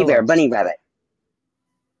 A teddy bear, Pillow. bunny rabbit.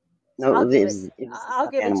 No, I'll it give it. was, it was a I'll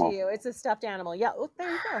stuffed give it to animal. you. It's a stuffed animal. Yeah. Oh,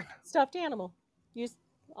 there you go. Stuffed animal. Use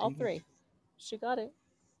all Dang it. three. She got it.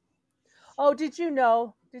 Oh, did you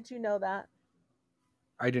know? Did you know that?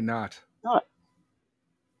 I did not. Not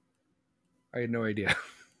I had no idea.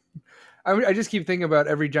 I just keep thinking about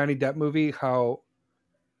every Johnny Depp movie, how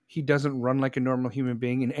he doesn't run like a normal human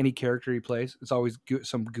being in any character he plays. It's always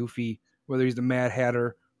some goofy, whether he's the Mad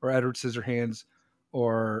Hatter or Edward Scissorhands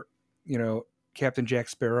or, Captain Jack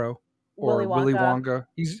Sparrow or Willy Wonka.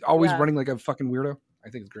 He's always Yeah. running like a fucking weirdo. I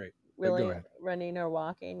think it's great. Go Willie ahead. running or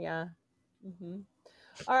walking. Yeah.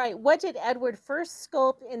 All right. What did Edward first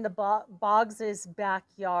sculpt in the Boggs's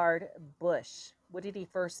backyard bush? What did he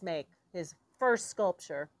first make? His first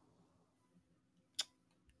sculpture?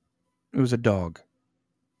 It was a dog.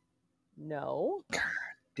 No.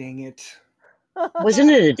 Dang it.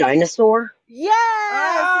 wasn't it a dinosaur? Yes.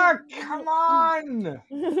 Ah, come on.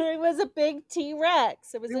 It was a big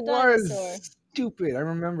T-Rex. It was a It dinosaur. was stupid. I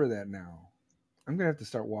remember that now. I'm going to have to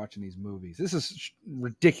start watching these movies. This is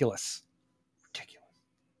ridiculous. Ridiculous.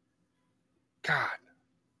 God.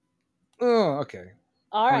 Oh, okay.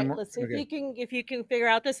 All One right, more- let's see okay. if you can figure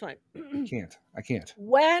out this one. I can't.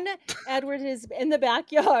 When Edward is in the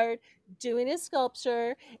backyard doing his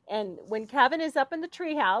sculpture, and when Kevin is up in the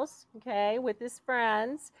treehouse, okay, with his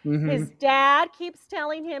friends, Mhm. his dad keeps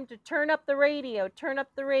telling him to turn up the radio, turn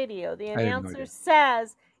up the radio. The I have no announcer idea.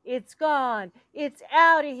 says, "It's gone, it's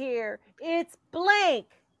out of here, it's blank."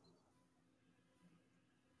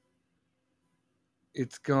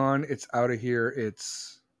 It's gone. It's out of here.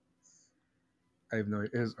 I have no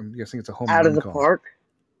idea. I'm guessing it's a home Out run of the call. park?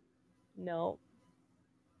 No.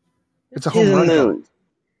 It's a To home the run call. moon.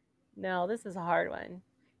 No, this is a hard one.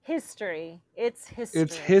 History. It's history.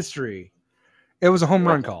 It's history. It was a home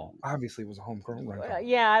run Yeah. call. Obviously, it was a home run call.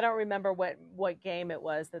 Yeah, I don't remember what game it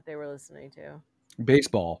was that they were listening to.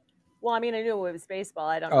 Baseball. Well, I mean, I knew it was baseball.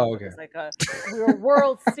 I don't Oh, know if okay. it was like a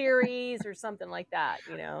World Series or something like that,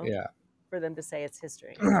 Yeah. for them to say it's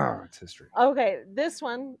history. It's history. Okay, this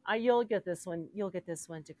one, you'll get this one. You'll get this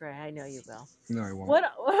one, DeGray. I know you will. No, I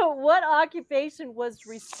won't. What occupation was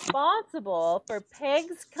responsible for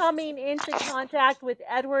Peg's coming into contact with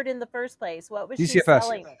Edward in the first place? What was she DCFS.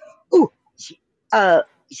 selling? Ooh,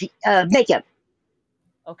 makeup.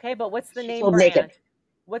 Okay, but what's the She name sold brand? makeup.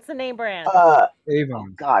 What's the name brand? Oh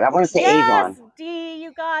Avon. God, I want to say Yes, Avon. D,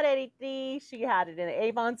 you got it. D, she had it in it.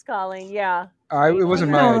 Avon's calling. Yeah. It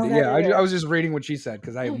wasn't my Oh. idea. Yeah, Said it I is. was just reading what she said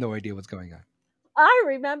because I have no idea what's going on. I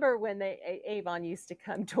remember when Avon used to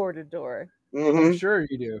come door to door. I'm Mm-hmm. sure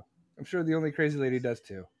you do. I'm sure the only crazy lady does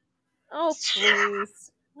too. Oh,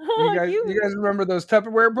 please. You guys remember those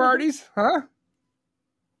Tupperware parties? Huh?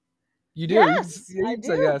 You do? Yes, you I can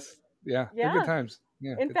say do. yes. Yeah, they're Yeah. good times.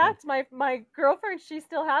 Yeah. In good fact, my girlfriend, she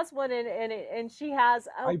still has one, and she has.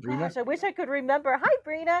 Oh Hi, Brina. gosh, I wish I could remember. Hi,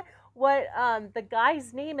 Brina. What the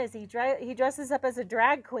guy's name is? He dresses up as a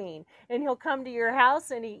drag queen, and he'll come to your house,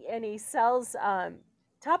 and he sells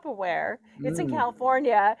Tupperware. It's in Mm.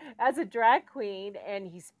 California as a drag queen, and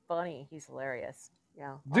he's funny. He's hilarious.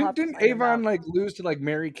 Yeah. I'll have to Didn't find him Avon out. lose to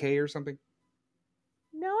Mary Kay or something?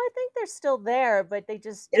 No, I think they're still there, but they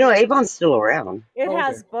just Avon's still around. it Oh, okay.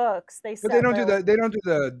 has books. They But they sell don't do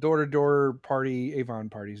the door-to-door party Avon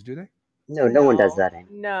parties, do they? No one does that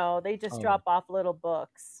anymore. No, they just Oh. drop off little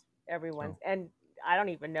books. Everyone's and I don't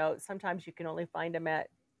even know. Sometimes you can only find them at.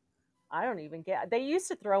 I don't even get. They used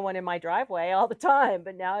to throw one in my driveway all the time,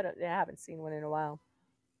 but now I haven't seen one in a while.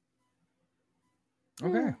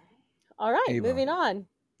 Okay. All right, Avon. moving on.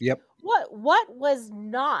 Yep. What was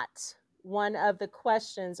not one of the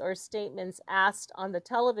questions or statements asked on the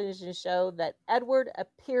television show that Edward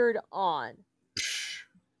appeared on?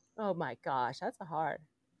 Oh my gosh, that's a hard.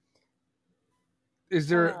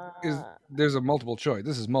 There's a multiple choice?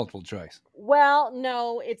 This is multiple choice. Well,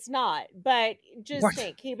 no, it's not. But just What?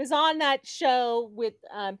 think, he was on that show with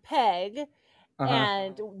Peg,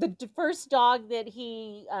 and the first dog that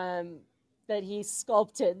he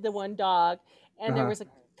sculpted, the one dog, and there was a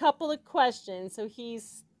couple of questions. So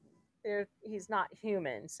he's not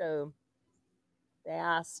human. So they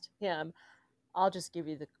asked him. I'll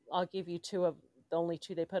give you two of the only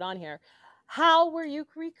two they put on here. How were you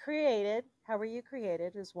recreated? How were you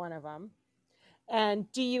created is one of them.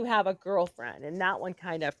 And do you have a girlfriend? And that one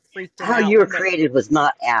kind of freaked him out. How you were created was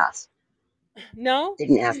not asked. No?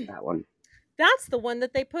 Didn't ask that one. That's the one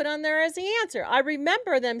that they put on there as the answer. I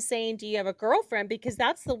remember them saying, do you have a girlfriend? Because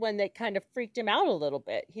that's the one that kind of freaked him out a little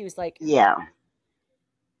bit. He was like, Yeah.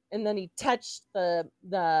 and then he touched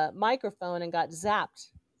the microphone and got zapped.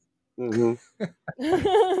 Hmm.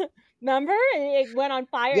 Remember? It went on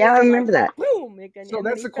fire. Yeah, and I then, remember that. Boom! So And then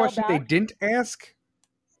that's he the fell question they back. didn't ask.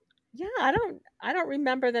 Yeah, I don't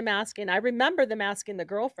remember them asking. I remember them asking the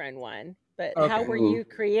girlfriend one, but how Okay. were you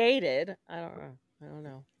created? I don't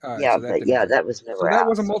know. All right. Yeah, So that but didn't. yeah, that was never So that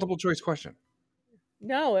was a asked. multiple choice question.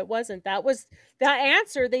 No, it wasn't. That was that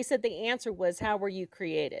answer. They said the answer was how were you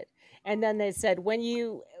created? And then they said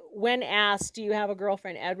when asked, do you have a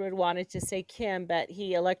girlfriend? Edward wanted to say Kim, but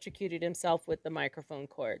he electrocuted himself with the microphone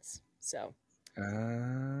cords. So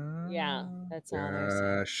yeah, that's all they're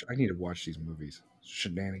saying. Gosh, I need to watch these movies.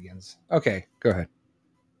 Shenanigans. Okay, go ahead.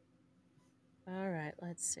 All right,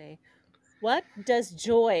 let's see. What does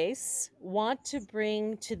Joyce want to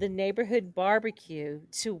bring to the neighborhood barbecue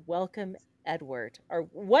to welcome Edward? Or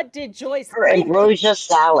what did Joyce Her bring to? ambrosia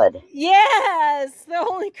salad. Yes, the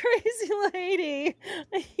only crazy lady.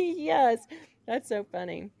 Yes, that's so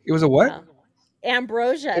funny. It was a what?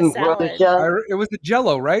 Ambrosia salad. Ambrosia? It was the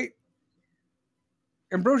Jello, right?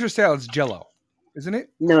 Ambrosia salad's Jello, isn't it?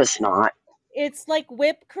 No, it's not. It's like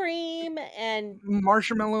whipped cream and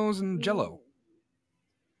Marshmallows and Jello.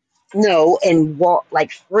 No, and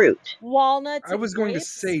like fruit. walnuts I and was going to grapes.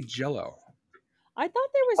 say Jello. I thought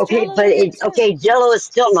there was Okay, Jello but in it it's okay. Jello is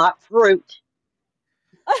still not fruit.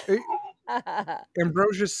 Eh, too.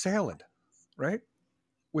 Ambrosia salad, right?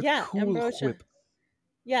 With Yeah, Cool ambrosia. Whip.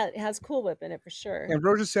 Yeah, it has Cool Whip in it for sure.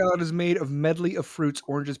 Ambrosia salad is made of medley of fruits,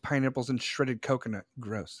 oranges, pineapples, and shredded coconut.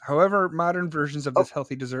 Gross. However, modern versions of Oh, this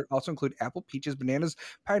healthy dessert also include apple, peaches, bananas,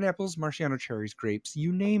 pineapples, Marciano cherries, grapes,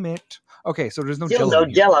 you name it. Okay, so there's no still Jello no in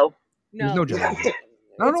here. Jello. There's No, no Jello in here.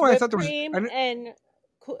 I don't know it's why I thought whipped there was. cream and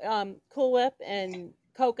Cool Whip and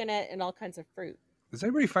coconut and all kinds of fruit. Does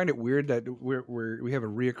anybody find it weird that we have a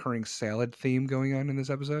reoccurring salad theme going on in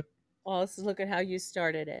this episode? Well, let's look at how you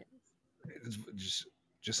started it. It's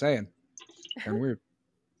just saying, kind of weird.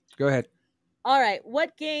 Go ahead. All right,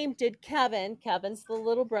 what game did Kevin's the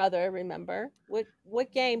little brother, remember?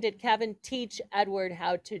 What game did Kevin teach Edward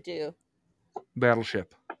how to do?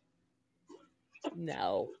 Battleship.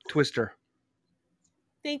 No. Twister.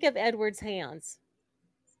 Think of Edward's hands.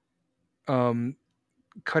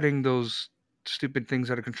 Cutting those stupid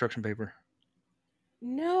things out of construction paper.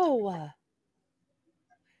 No.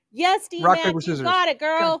 Yes, Rock, D-Man, paper, you scissors. got it,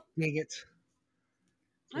 God girl. dang it.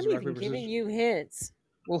 I'm Was it rock, even paper, giving scissors? you hints.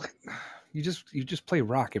 Well, you just play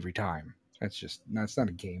rock every time. That's not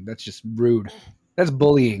a game. That's just rude. That's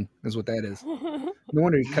bullying, is what that is. No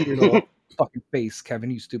wonder you cut your little fucking face,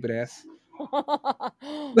 Kevin, you stupid ass.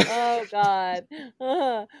 Oh God.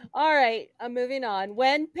 All right, I'm moving on.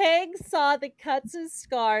 When Peg saw the cuts and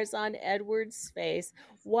scars on Edward's face,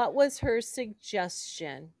 what was her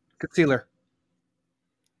suggestion? Concealer.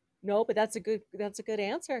 No, but that's a good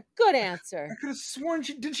answer. Good I answer. could have sworn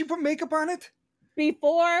didn't she put makeup on it?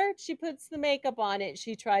 Before she puts the makeup on it,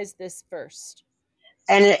 she tries this first.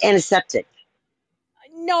 And antiseptic.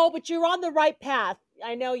 No, but you're on the right path.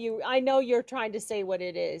 I know you're trying to say what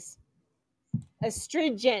it is.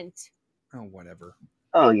 Astringent. Oh, whatever.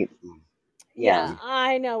 Oh, Yeah, yeah.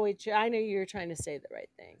 I know you're trying to say the right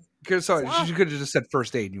thing. Sorry, So- she could have just said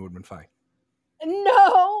first aid and you would have been fine.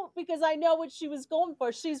 No, because I know what she was going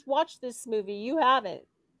for. She's watched this movie. You haven't.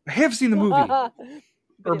 I have seen the movie.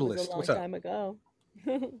 But Herbalist, it was a long what's up? time ago.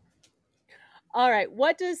 All right.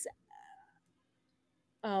 What does?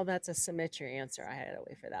 Oh, that's a symmetry answer. I had to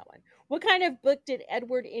wait for that one. What kind of book did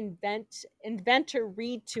Edward inventor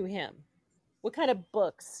read to him? What kind of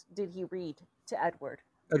books did he read to Edward?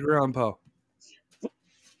 Edgar Allan Poe.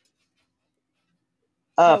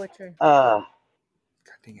 Poetry. God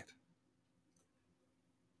dang it.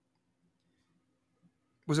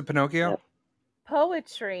 Was it Pinocchio? Yep.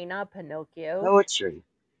 Poetry, not Pinocchio. Poetry.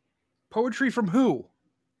 Poetry from who?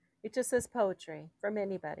 It just says poetry from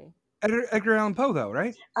anybody. Edgar Allan Poe, though,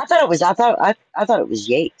 right? I thought it was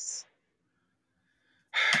Yates.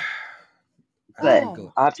 But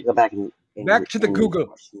Oh. I'll have to go back and Back to the Google.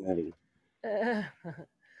 watch the movie.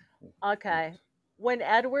 Okay. When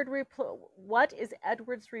Edward what is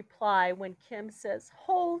Edward's reply when Kim says,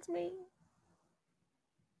 "Hold me"?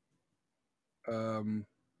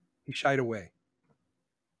 He shied away.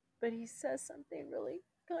 But he says something really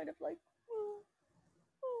kind of like, "Oh,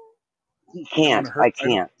 oh." He can't. hurt- I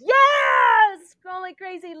can't. Yes, only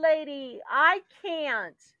crazy lady. I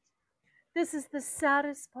can't. This is the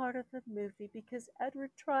saddest part of the movie because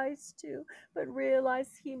Edward tries to, but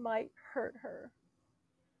realizes he might hurt her.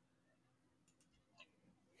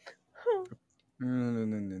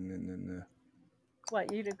 No.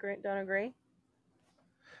 What, you don't agree?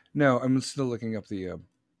 No, I'm still looking up the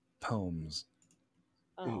poems.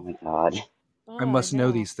 Oh Oh, my god. I must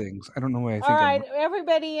know these things. I don't know why I All think right,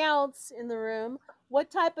 everybody else in the room, what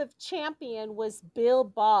type of champion was Bill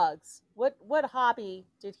Boggs? What hobby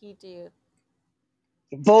did he do?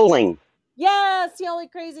 Bowling. Yes, the only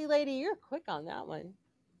crazy lady. You're quick on that one.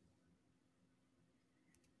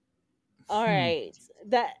 All right,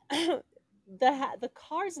 that the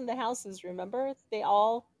cars in the houses. Remember,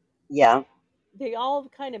 Yeah. they all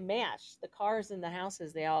kind of matched. The cars in the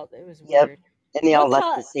houses. It was Yep. weird. And they all What left at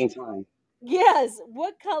color? the same time. Yes.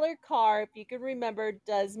 What color car, if you can remember,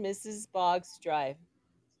 does Mrs. Boggs drive?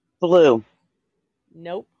 Blue.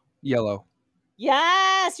 Nope. yellow.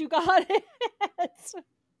 Yes, you got it.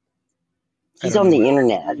 He's don't on know the it.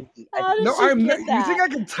 internet. How did No, you I'm. get You that? think I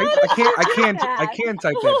can type? How I did can't. you I get can't. I that? can't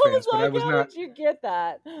type I that was fast. But I like, was how not. did you get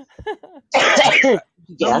that? Some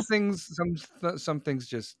Yes. some things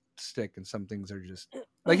just stick, and some things are just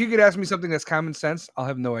like you could ask me something that's common sense. I'll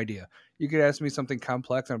have no idea. You could ask me something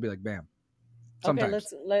complex, and I'll be like, "Bam." Okay,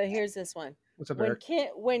 Sometimes. here's this one. What's up, When Eric?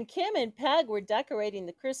 Kim and Peg were decorating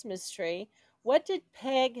the Christmas tree, what did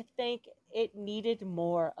Peg think it needed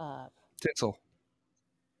more of? Tinsel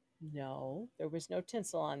No, there was no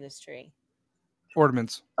tinsel on this tree.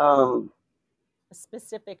 ornaments. Um, A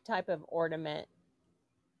specific type of ornament.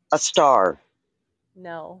 a star.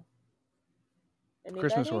 No.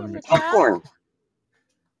 Christmas Anybody in the ornament. chat? Popcorn.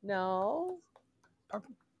 No.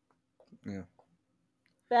 Yeah.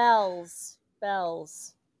 Bells.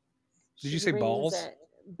 Bells. Did you She say rings balls? it.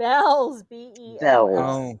 Bells. BELLS.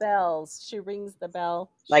 Bells. Bells. She rings the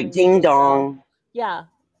bell. She Like rings ding the bell. dong. Yeah.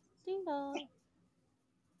 Ding dong.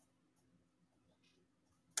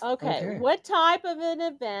 Okay. Okay. What type of an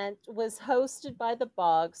event was hosted by the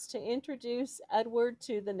Boggs to introduce Edward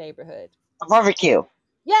to the neighborhood? A barbecue.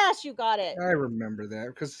 Yes, you got it. I remember that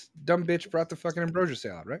because dumb bitch brought the fucking ambrosia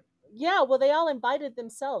salad, right? Yeah, well, they all invited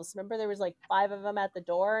themselves. Remember, there was like 5 of them at the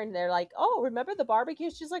door, and they're like, "Oh, remember the barbecue?"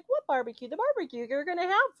 She's like, "What barbecue? The barbecue you're gonna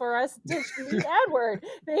have for us to meet Edward."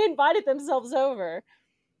 They invited themselves over,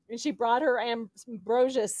 and she brought her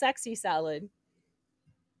ambrosia sexy salad.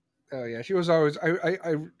 Oh yeah, she was always.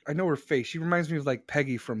 I know her face. She reminds me of like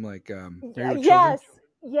Peggy from like Married with Children. Yes,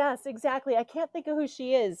 yes, exactly. I can't think of who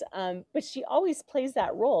she is, but she always plays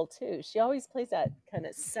that role too. She always plays that kind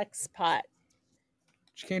of sex pot.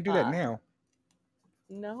 She can't do that now.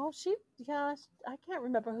 No, I can't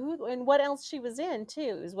remember who and what else she was in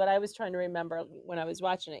too, is what I was trying to remember when I was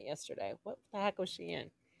watching it yesterday. What the heck was she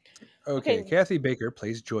in? Okay, Kathy Baker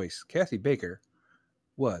plays Joyce. Kathy Baker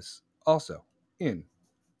was also in.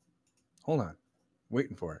 Hold on,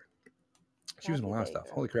 waiting for it. She was in a lot of stuff.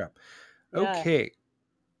 Holy crap. Yeah. Okay.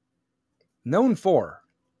 Known for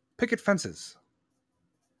Picket Fences.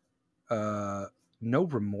 No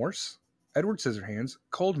Remorse. Edward Scissorhands.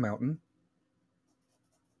 Cold Mountain.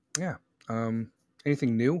 Yeah.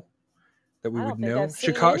 Anything new that we I would don't think know? I've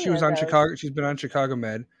seen Chicago. any She was of on those. Chicago. She's been on Chicago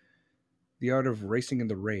Med. The Art of Racing in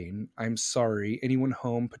the Rain. I'm Sorry. Anyone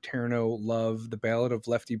Home. Paterno. Love. The Ballad of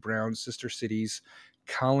Lefty Brown. Sister Cities.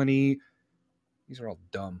 Colony. These are all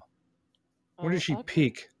dumb. When did she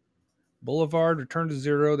peak? Boulevard, Return to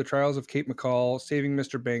Zero, The Trials of Kate McCall, Saving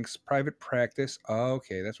Mr. Banks, Private Practice. Oh,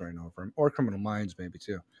 okay, that's where I know her from. Or Criminal Minds, maybe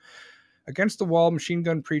too. Against the Wall, Machine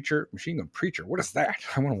Gun Preacher. Machine Gun Preacher. What is that?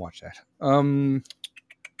 I want to watch that.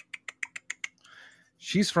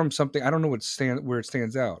 She's from something. I don't know where it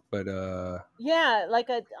stands out, but yeah, like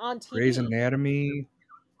on TV. Grey's Anatomy.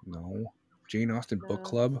 No. Jane Austen Book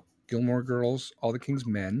Club. Gilmore Girls. All the King's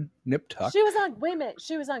Men. Nip Tuck. She was on. Wait a minute.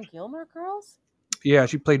 She was on Gilmore Girls. Yeah,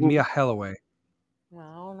 she played Mia Halloway.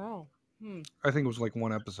 I don't know. I think it was like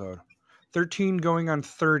one episode. 13 going on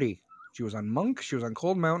 30. She was on Monk. She was on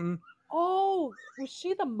Cold Mountain. Oh, was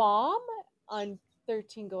she the mom on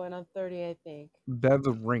 13 going on 30? I think. Bev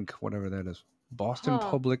Rink, whatever that is. Boston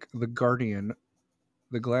Public, The Guardian,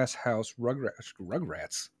 The Glass House,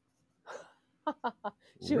 Rugrats.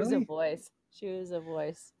 She was a voice. She was a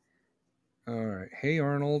voice. All right. Hey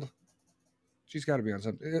Arnold. She's got to be on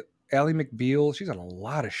something. Ally McBeal. She's on a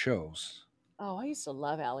lot of shows. Oh, I used to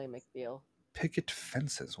love Ally McBeal. Picket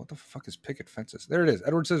Fences. What the fuck is Picket Fences? There it is.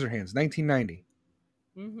 Edward Scissorhands, 1990.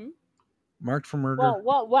 Mm-hmm. Marked for Murder.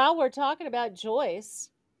 Well, while we're talking about Joyce,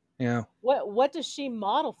 yeah. What does she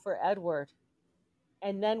model for Edward?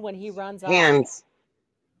 And then when he runs Hands. off,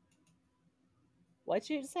 what'd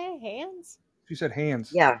you say? Hands? She said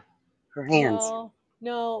hands. Yeah, her hands.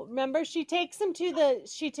 No. Remember, she takes him to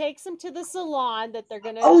the salon that they're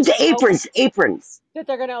gonna. Oh, the aprons. That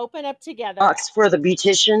they're gonna open up together. Box for the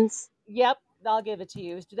beauticians. Yep. I'll give it to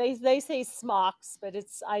you. They say smocks, but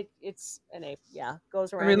it's an ape. Yeah,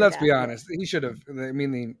 goes I around mean, your let's neck. be honest. He should have. I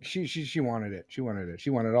mean, she wanted it. She wanted it. She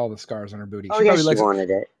wanted all the scars on her booty. Oh She yeah, probably she likes. wanted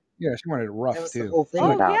it. Yeah, she wanted it That rough was the too. whole thing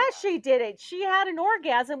Oh about it. yeah, she did it. She had an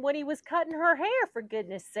orgasm when he was cutting her hair. For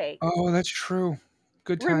goodness sake. Oh, that's true.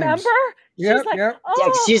 Good Remember? times. She's Yep, like, yep. Yeah,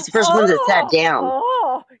 'cause she was the first one that sat down.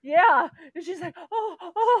 yeah. And she's like,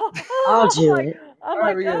 I'll I'm do like, it. I'm All right,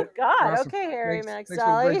 like, we get oh it. God, Awesome. okay, Harry Thanks for the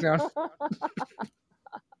McSally. breakdown.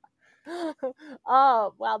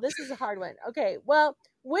 Oh wow, this is a hard one. Okay, well,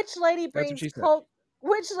 which lady That's what brings she said.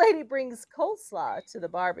 coleslaw to the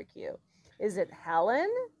barbecue? Is it Helen?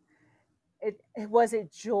 Was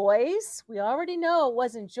it Joyce? We already know it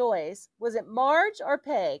wasn't Joyce. Was it Marge or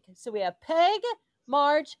Peg? So we have Peg,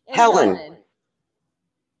 Marge, and Helen. Helen.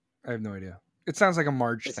 I have no idea. It sounds like a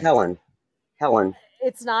Marge It's thing. Helen. Helen.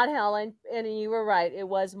 It's not Helen, and you were right. It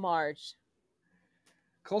was Marge.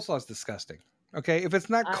 Coleslaw is disgusting. Okay, if it's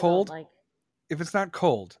not I don't cold, like. if it's not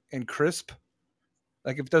cold and crisp,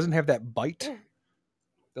 like if it doesn't have that bite,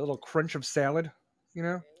 the little crunch of salad,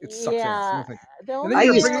 it sucks ass. No Yeah, thank you. the And then I only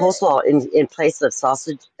you gotta use bring thing. it. coleslaw in place of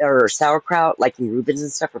sausage or sauerkraut, like in Rubens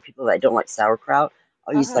and stuff. For people that don't like sauerkraut,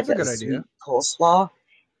 I'll use Uh-huh. like That's a a good idea. sweet coleslaw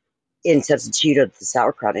in substitute of the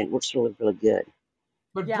sauerkraut, and it works really, really good.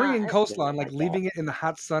 But Yeah, bringing I coleslaw really and like like that. leaving it in the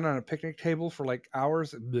hot sun on a picnic table for like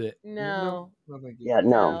hours, bleh. No, no, no, thank you. Yeah,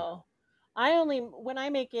 no. no. When I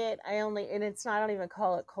make it, and it's not. I don't even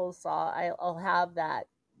call it coleslaw. I'll have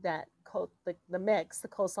the mix, the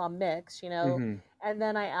coleslaw mix, Hmm. and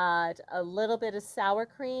then I add a little bit of sour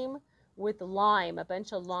cream with lime, a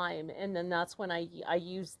bunch of lime, and then that's when I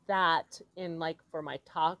use that in like for my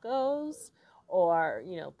tacos or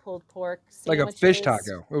pulled pork Like a fish sandwiches.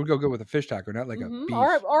 taco. It would go good with a fish taco, not like a Mm-hmm.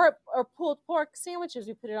 beef. Or pulled pork sandwiches.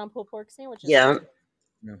 We put it on pulled pork sandwiches Yeah, too.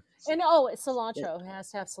 No, And it's cilantro. It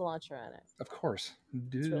has to have cilantro in it. of course.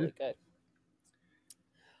 It's Duh. really good.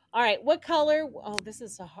 All right, what color? Oh, this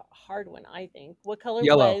is a hard one, I think. What color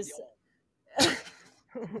Yellow, was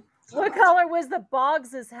what color was the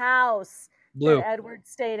Boggs's house that blue. Edward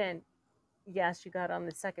stayed in? Yes, you got on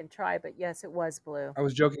the second try, but yes, it was blue. I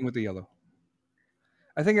was joking with the yellow.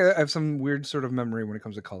 I think I have some weird sort of memory when it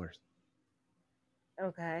comes to colors.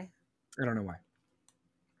 Okay. I don't know why.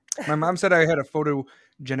 My mom said I had a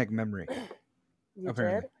photogenic memory. You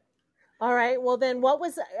Apparently. did? All right. Well, then what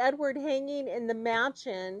was Edward hanging in the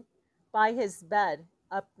mansion by his bed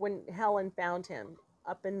up when Helen found him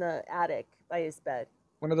up in the attic by his bed?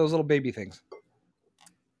 One of those little baby things.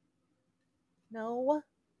 No.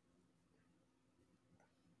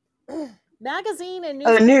 Magazine and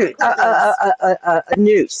a newspaper noose. clippings. A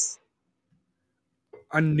noose.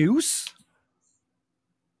 A noose?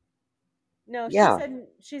 No, Yeah.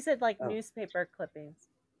 she said like Oh. newspaper clippings.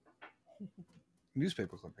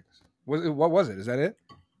 Newspaper clippings. What was it? Is that it?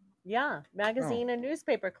 Yeah, magazine and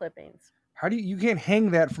newspaper clippings. How do you can't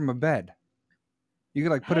hang that from a bed? You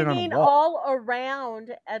could like put it on a Hanging wall. all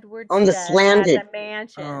around Edward's On the bed slanted. at the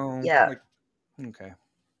mansion. Oh, Yeah. Okay,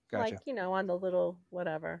 gotcha. Like, on the little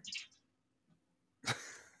whatever.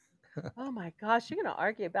 Oh my gosh, you're gonna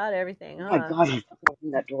argue about everything, Oh my huh? God, he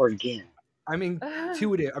opened that door again. I'm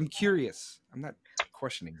intuitive. I'm curious. I'm not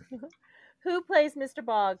questioning. Who plays Mr.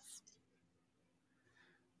 Boggs?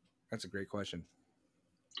 That's a great question.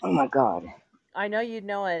 Oh my God. I know you'd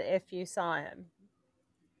know it if you saw him.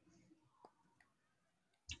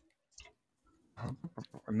 I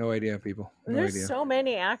have no idea, people. No There's idea. so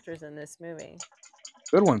many actors in this movie.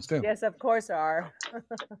 Good ones too. Yes, of course there are.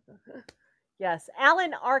 Yes,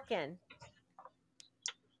 Alan Arkin.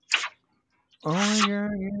 Oh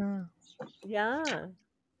yeah. Yeah.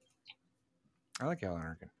 I like Alan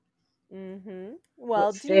Arkin. Mm-hmm. Well,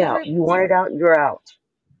 Well, do stay you out. You want it out, you're out.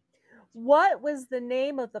 what was the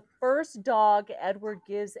name of the first dog Edward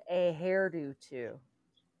gives a hairdo to?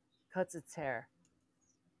 Cuts its hair.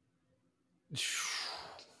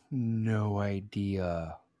 No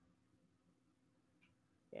idea.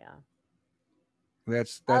 Yeah.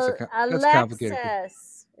 That's complicated.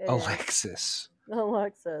 Alexis. It is. Alexis.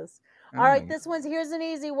 Alexis. I All right, don't here's an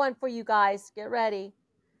easy one for you guys. Get ready.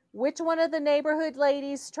 Which one of the neighborhood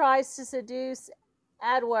ladies tries to seduce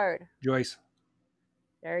Edward? Joyce.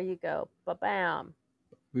 There you go. Ba-bam.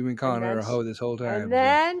 We've been calling her a then hoe this whole time. And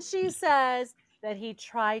then she says that he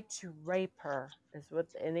tried to rape her.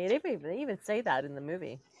 And they even say that in the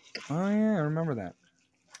movie. Oh yeah, I remember that.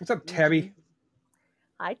 What's up, Tabby? Mhm.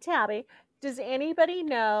 Hi, Tabby. Does anybody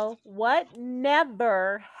know what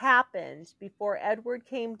never happened before Edward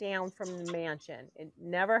came down from the mansion? It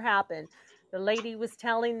never happened. The lady was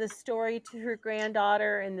telling the story to her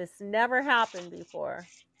granddaughter, and this never happened before.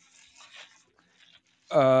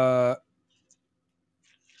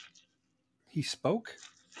 He spoke?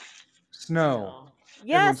 Snow. No.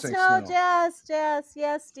 Yes, say snow, snow.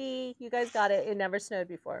 yes, D. You guys got it. It never snowed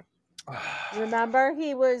before. Ah, Remember,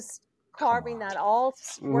 he was come carving on. that all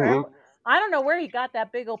wherever. I don't know where he got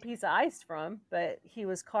that big old piece of ice from, but he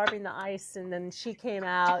was carving the ice, and then she came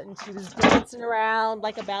out and she was dancing around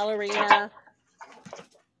like a ballerina.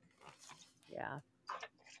 Yeah.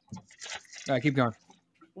 All right, keep going.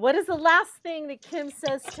 What is the last thing that Kim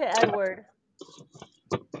says to Edward?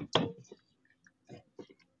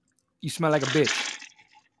 You smell like a bitch.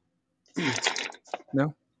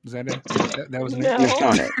 No? Is that it? That wasn't it? No.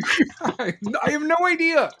 Not it. I have no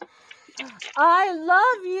idea. I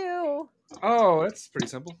love you. Oh, that's pretty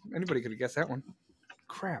simple. Anybody could have guessed that one.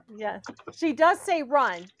 Crap. Yes. She does say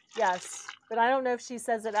run. Yes. But I don't know if she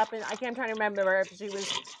says it up in I can't try to remember if she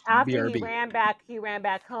was after he BRB. ran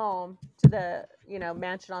back home to the,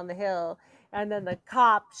 mansion on the hill, and then the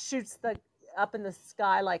cop shoots the up in the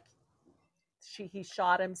sky like he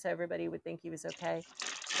shot him so everybody would think he was okay.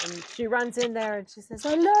 And she runs in there and she says,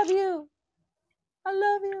 "I love you. I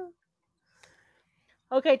love you."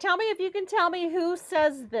 Okay, tell me if you can tell me who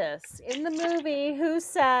says this in the movie. Who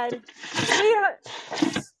said,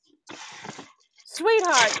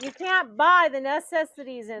 "Sweetheart, you can't buy the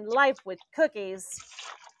necessities in life with cookies"?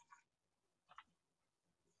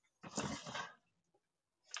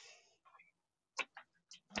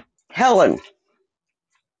 Helen.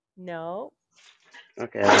 No.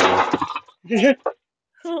 Okay.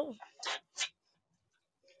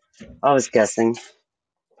 I was guessing.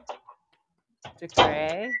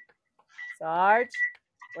 DeCray, Sarge,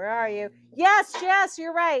 where are you? Yes, Jess,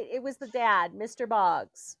 you're right. It was the dad, Mr.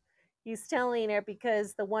 Boggs. He's telling her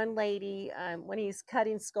because the one lady, when he's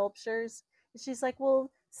cutting sculptures, she's like, "Well,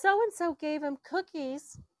 so and so gave him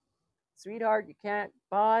cookies." Sweetheart, you can't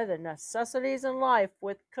buy the necessities in life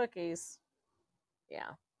with cookies. Yeah.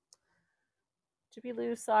 Chippy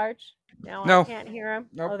Lou, Sarge. Now No. I can't hear him.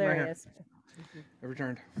 Nope, Oh, there not he here. is. I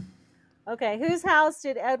returned. Okay, whose house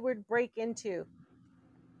did Edward break into?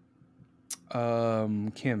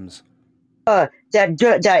 Kim's.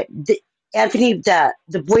 Anthony, the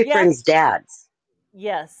boyfriend's dad's.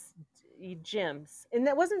 Yes, Jim's. And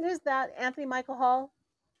that wasn't his that Anthony Michael Hall?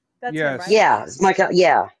 That's him, Yes. right? Yeah, it's Michael.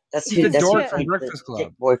 Yeah, that's He's who. the That's who dork Jim. from played the Breakfast dick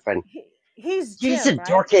Club. boyfriend. He's He's Jim, a right?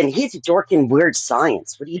 dork in. He's a dork in weird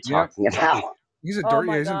science. What are you Yep. talking about? He's a Oh dork.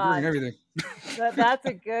 my Yeah, he's a dork in God. everything. That's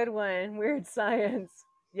a good one. Weird Science.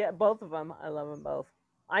 Yeah, both of them. I love them both.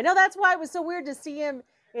 I know that's why it was so weird to see him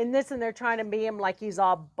in this, and they're trying to be him like he's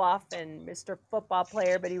all buff and Mr. Football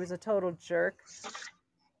Player, but he was a total jerk.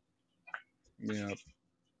 Yeah.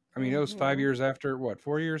 I mean, it was 5 years after, what,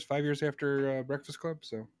 4 years, 5 years after Breakfast Club,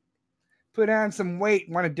 so put on some weight,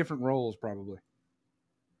 wanted different roles, probably.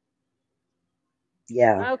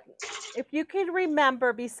 Yeah. Okay. If you can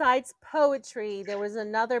remember, besides poetry, there was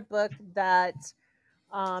another book that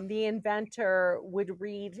the inventor would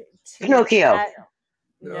read to Pinocchio.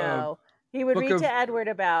 no, he would Book read of to Edward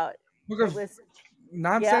about. book It of was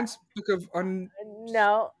nonsense, book of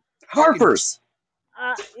no. Harper's.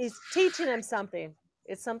 He's teaching him something.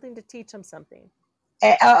 It's something to teach him something.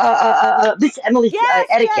 Miss Emily. Yes,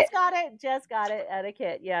 Etiquette. Jess got it.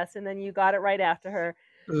 Etiquette, yes, and then you got it right after her.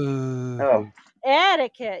 Oh.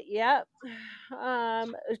 Etiquette, yep.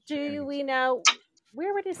 We know we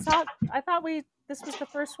already saw? I thought this was the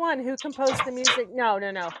first one. Who composed the music? No.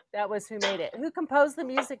 That was who made it. Who composed the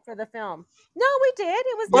music for the film? No, we did.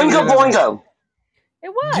 It was Boingo Danny. Boingo. It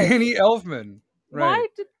was Danny Elfman. Right. Why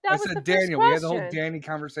did that I was said the Daniel. first We had the whole question. Danny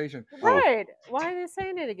conversation. Right. Why are they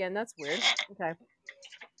saying it again? That's weird. Okay.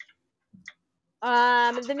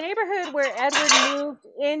 The neighborhood where Edward moved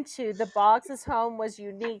into, the Boggs' home, was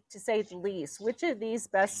unique to say the least. Which of these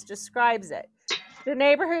best describes it? The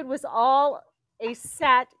neighborhood was all a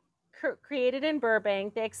set created in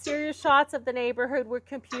Burbank. The exterior shots of the neighborhood were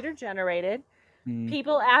computer generated.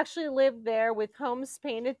 People actually lived there with homes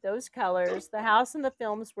painted those colors. The house and the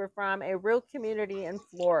films were from a real community in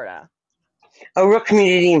Florida. A real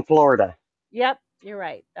community in Florida. Yep, you're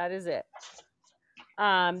right. That is it.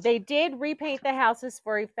 They did repaint the houses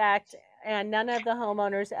for effect, and none of the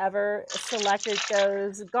homeowners ever selected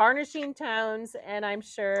those garnishing tones. And I'm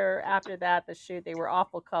sure after that, they were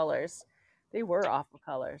awful colors. They were awful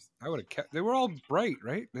colors. I would have kept. They were all bright,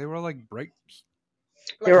 right? They were all like bright.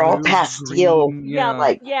 They were all blue, pastel. green,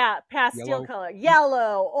 Yeah, pastel yellow. color.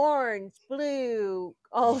 Yellow, orange, blue,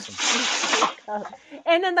 all of these colors.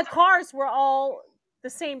 And then the cars were all the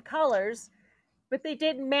same colors, but they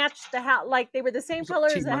didn't match the house. Like they were the same color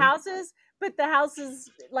as the houses, but the houses,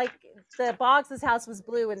 like the Boggs' house was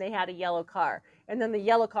blue and they had a yellow car. And then the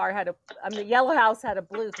yellow house had a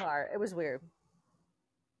blue car. It was weird.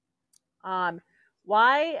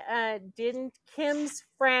 Why didn't Kim's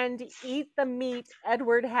friend eat the meat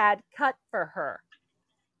Edward had cut for her?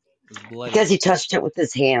 It was bloody. Because he touched it with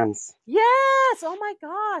his hands. Yes! Oh my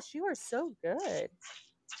gosh, you are so good.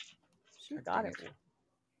 She God got dang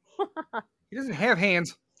it. He doesn't have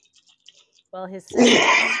hands. Well, his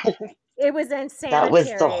sister. It was insanitary. That was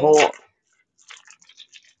the whole.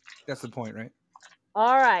 That's the point, right?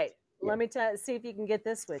 All right. Yeah. Let me see if you can get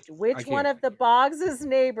this switch. Which I one can't. of the Boggs'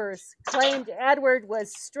 neighbors claimed Edward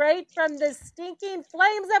was straight from the stinking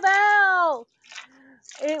flames of hell?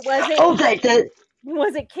 Oh,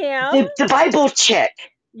 Was it Kim? the Bible chick.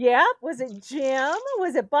 Yep. Was it Jim?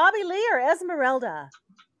 Was it Bobby Lee or Esmeralda?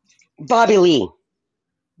 Bobby Lee.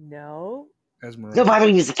 No. Esmeralda. No, Bobby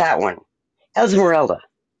Lee's that one. Esmeralda.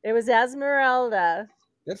 It was Esmeralda.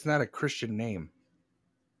 That's not a Christian name.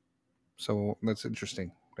 So that's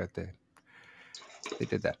interesting that they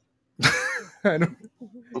did that. I don't.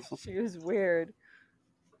 She was weird.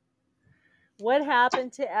 What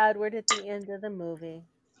happened to Edward at the end of the movie?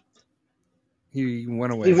 He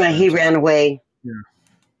went away. He ran away. Yeah.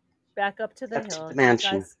 Back up to the Up to hill. the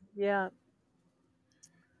mansion. Guys, yeah.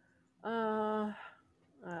 Oh.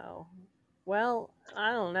 Well,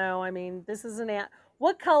 I don't know. I mean, this is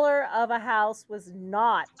what color of a house was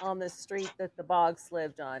not on the street that the Boggs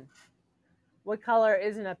lived on? What color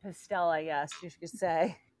isn't a pastel, I guess you could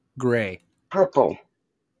say? Gray. Purple.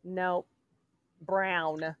 Nope.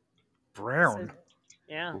 Brown. Brown. So,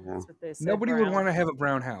 yeah, Mhm. that's what they said. Nobody brown. would want to have a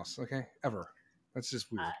brown house, okay? Ever. That's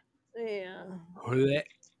just weird. Yeah.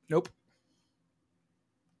 Nope.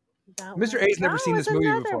 That Mr. was- A's never that seen was this movie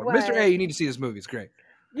another before. one. Mr. A, you need to see this movie. It's great.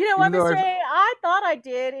 You know what, Even though Mr. I've- A? I thought I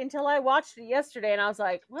did until I watched it yesterday, and I was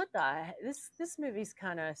like, "What the? This movie's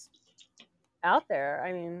kind of out there."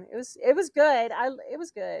 I mean, it was good. It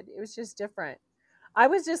was good. It was just different. I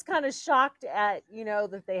was just kind of shocked at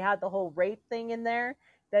that they had the whole rape thing in there.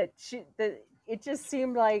 That it just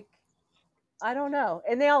seemed like, I don't know.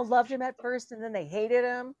 And they all loved him at first, and then they hated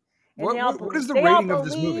him. And What is the rating of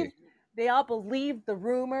this movie? They all believed the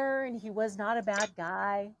rumor, and he was not a bad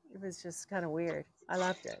guy. It was just kind of weird. I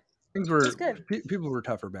loved it. Things were It's good. people were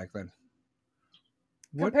tougher back then.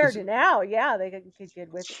 Compared to now, yeah, they could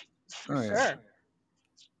get with it. Oh, Sure. yeah.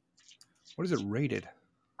 What is it rated?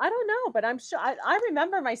 I don't know, but I'm sure. I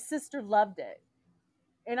remember my sister loved it,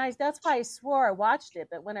 and that's why I swore I watched it.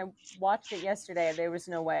 But when I watched it yesterday, there was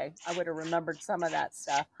no way I would have remembered some of that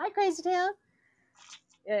stuff. Hi, Crazy Town.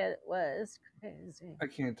 It was crazy. I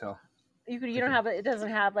can't tell. You don't have it doesn't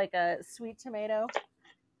have like a sweet tomato,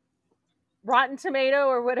 Rotten Tomato,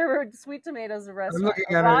 or whatever. Sweet Tomato's a restaurant. looking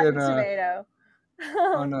at it Rotten in, Tomato.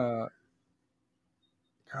 On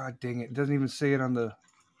God dang it! It doesn't even say it on the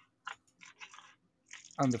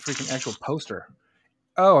freaking actual poster.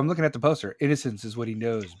 Oh, I'm looking at the poster. Innocence is what he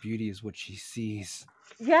knows. Beauty is what she sees.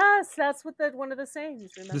 Yes, that's what one of the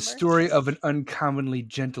sayings. Remember? The story of an uncommonly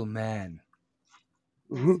gentle man.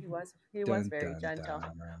 Yes, he was very gentle.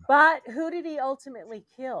 But who did he ultimately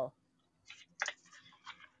kill?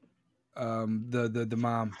 The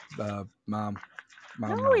mom. Mom.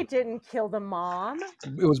 No, he didn't kill the mom.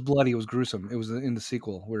 It was bloody. It was gruesome. It was in the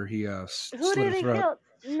sequel where he Who slit did her he throat.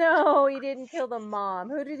 kill? No, he didn't kill the mom.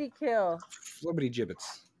 Who did he kill? Somebody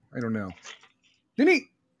gibbets. I don't know. Didn't he?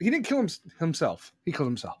 He didn't kill himself. He killed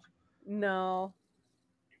himself. No.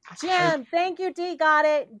 Jim, thank you, D. Got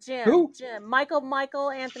it. Jim. Who? Jim. Michael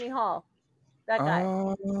Anthony Hall. That guy.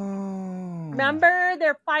 Oh. Remember,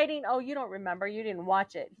 they're fighting. Oh, you don't remember. You didn't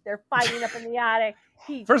watch it. They're fighting up in the attic.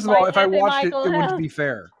 First of all, if I Anthony watched Michael it wouldn't be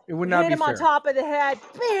fair. It would not hit be him fair. on top of the head,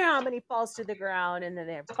 bam, and he falls to the ground. And then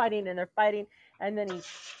they're fighting, and then he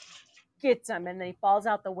gets him, and then he falls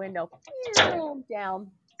out the window, down.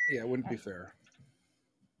 Yeah, it wouldn't be fair.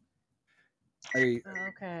 Okay.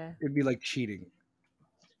 It'd be like cheating.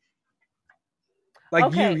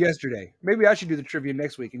 Like you yesterday. Maybe I should do the trivia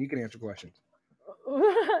next week, and you can answer questions.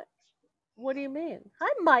 What do you mean? Hi,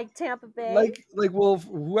 Mike, Tampa Bay. Well,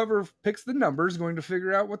 whoever picks the number is going to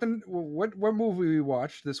figure out what movie we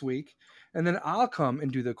watched this week, and then I'll come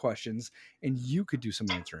and do the questions, and you could do some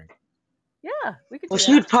answering. Yeah, we could. Well,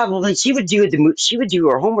 she would do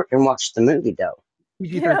her homework and watch the movie though.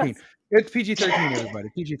 PG-13. Yes. It's PG-13, everybody.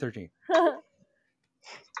 PG-13.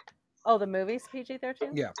 Oh, the movie's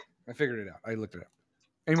PG-13? Yeah, I figured it out. I looked it up.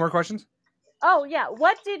 Any more questions? Oh, yeah.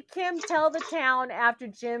 What did Kim tell the town after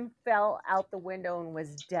Jim fell out the window and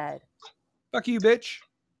was dead? Fuck you, bitch.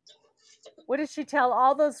 What did she tell?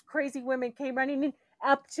 All those crazy women came running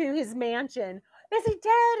up to his mansion. Is he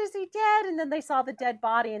dead? Is he dead? And then they saw the dead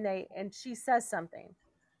body, and she says something.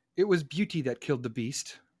 It was Beauty that killed the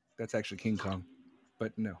beast. That's actually King Kong.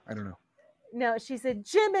 But no, I don't know. no, she said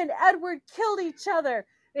Jim and Edward killed each other.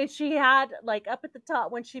 And she had like up at the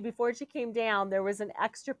top before she came down, there was an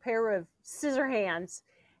extra pair of scissor hands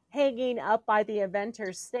hanging up by the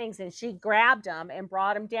inventor's things, and she grabbed them and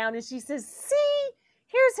brought him down. And she says, "See,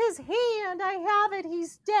 here's his hand. I have it.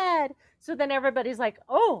 He's dead." So then everybody's like,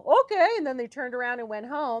 "Oh, okay." And then they turned around and went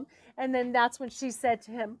home. And then that's when she said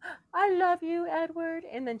to him, "I love you, Edward."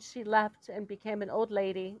 And then she left and became an old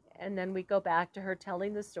lady. And then we go back to her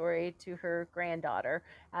telling the story to her granddaughter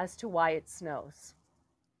as to why it snows.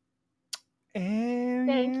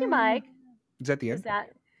 Thank you, Mike. Is that the Is end? that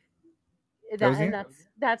was the and end?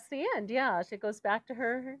 that's the end. Yeah, she goes back to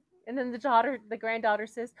her, and then the granddaughter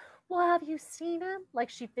says, "Well, have you seen him?" Like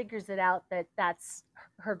she figures it out that that's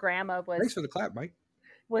her grandma Thanks for the clap, Mike.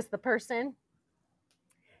 was the person.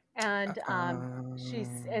 And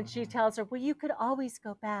she tells her, "Well, you could always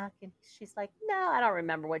go back." And she's like, "No, I don't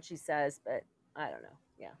remember what she says, but I don't know."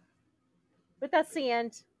 Yeah, but that's the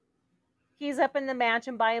end. He's up in the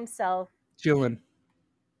mansion by himself. Chilling.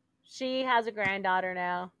 She has a granddaughter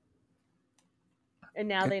now, and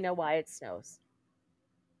now they know why it snows.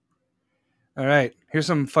 All right. Here's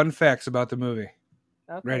some fun facts about the movie.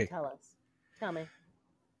 Okay, Ready? Tell me.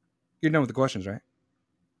 You're done with the questions, right?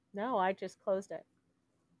 No, I just closed it.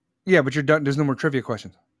 Yeah, but you're done. There's no more trivia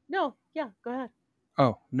questions. No, yeah, go ahead.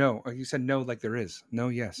 Oh, no. You said no like there is. No,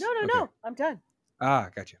 yes. No, I'm done. Ah,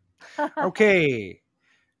 gotcha. Okay.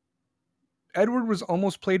 Edward was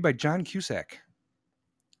almost played by John Cusack.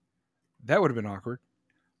 That would have been awkward.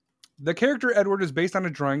 The character Edward is based on a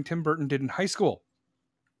drawing Tim Burton did in high school.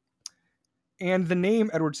 And the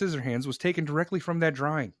name Edward Scissorhands was taken directly from that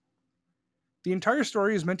drawing. The entire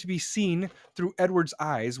story is meant to be seen through Edward's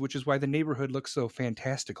eyes, which is why the neighborhood looks so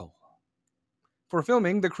fantastical. For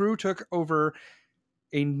filming, the crew took over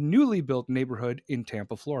a newly built neighborhood in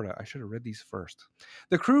Tampa, Florida. I should have read these first.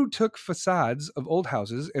 The crew took facades of old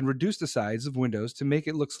houses and reduced the size of windows to make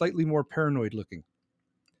it look slightly more paranoid looking.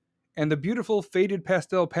 And the beautiful faded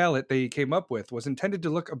pastel palette they came up with was intended to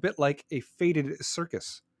look a bit like a faded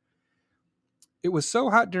circus. It was so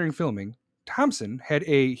hot during filming, Thompson had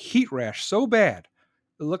a heat rash so bad,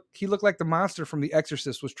 he looked like the monster from The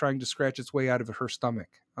Exorcist was trying to scratch its way out of her stomach.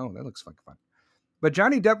 Oh, that looks like fun. But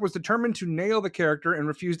Johnny Depp was determined to nail the character and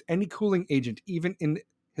refused any cooling agent, even in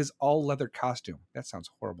his all-leather costume. That sounds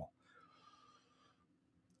horrible.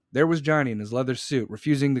 There was Johnny in his leather suit,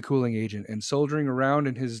 refusing the cooling agent and soldiering around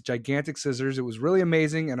in his gigantic scissors. It was really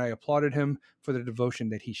amazing, and I applauded him for the devotion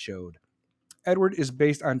that he showed. Edward is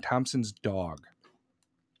based on Thompson's dog.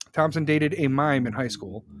 Thompson dated a mime in high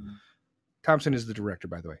school. Thompson is the director,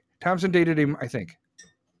 by the way. Thompson dated him, I think.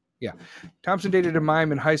 Yeah. Thompson dated a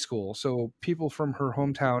mime in high school, so people from her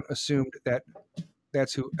hometown assumed that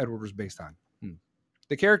that's who Edward was based on.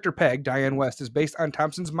 The character Peg, Diane West, is based on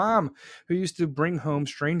Thompson's mom, who used to bring home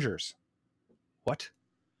strangers. What?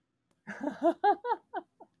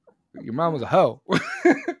 Your mom was a hoe.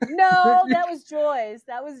 No, that was Joy's.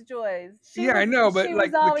 Yeah, I know, but she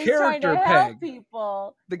like was always the trying character to help Peg.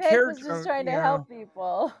 people. The Peg character was just trying to help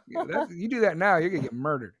people. Yeah, you do that now, you're gonna get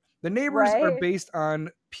murdered. The neighbors are based on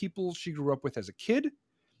people she grew up with as a kid,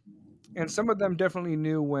 and some of them definitely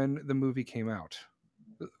knew when the movie came out.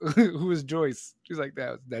 Who was Joyce? She's like,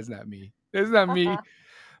 that's not me. That's not me.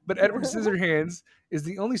 But Edward Scissorhands is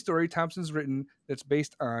the only story Thompson's written that's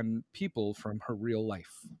based on people from her real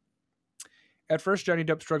life. At first, Johnny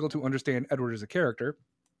Depp struggled to understand Edward as a character,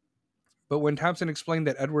 but when Thompson explained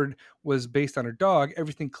that Edward was based on her dog,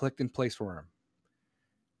 everything clicked in place for him.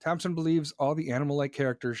 Thompson believes all the animal-like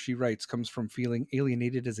characters she writes comes from feeling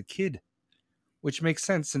alienated as a kid, which makes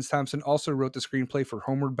sense since Thompson also wrote the screenplay for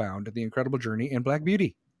Homeward Bound, The Incredible Journey, and Black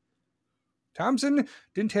Beauty. Thompson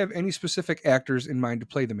didn't have any specific actors in mind to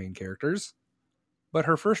play the main characters, but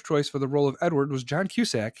her first choice for the role of Edward was John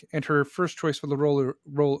Cusack, and her first choice for the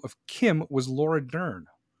role of Kim was Laura Dern.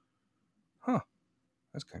 Huh,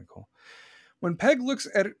 that's kind of cool. When Peg looks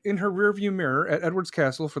in her rearview mirror at Edward's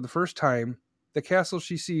castle for the first time, the castle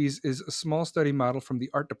she sees is a small study model from the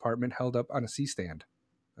art department held up on a C-stand.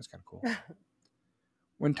 That's kind of cool.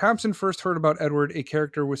 When Thompson first heard about Edward, a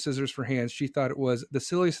character with scissors for hands, she thought it was the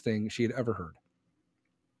silliest thing she had ever heard.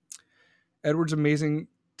 Edward's amazing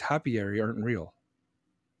topiary aren't real.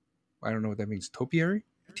 I don't know what that means. Topiary?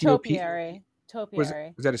 Topiary. Was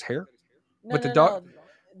that his hair? No, but the dog.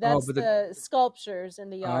 That's the sculptures in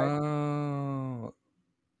the yard. Oh.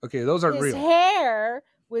 Okay, those aren't real. His hair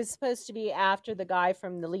was supposed to be after the guy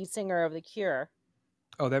from the lead singer of The Cure.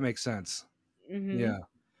 Oh, that makes sense. Mm-hmm. Yeah.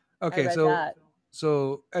 Okay,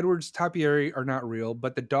 so Edward's topiary are not real,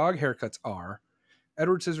 but the dog haircuts are.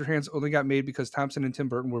 Edward Scissorhands only got made because Thompson and Tim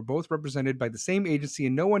Burton were both represented by the same agency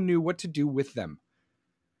and no one knew what to do with them.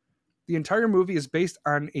 The entire movie is based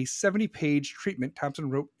on a 70-page treatment Thompson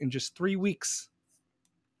wrote in just 3 weeks.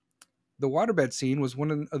 The waterbed scene was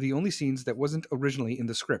one of the only scenes that wasn't originally in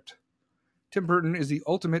the script. Tim Burton is the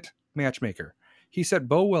ultimate matchmaker. He set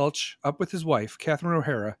Bo Welch up with his wife, Catherine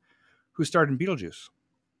O'Hara, who starred in Beetlejuice.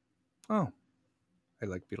 Oh, I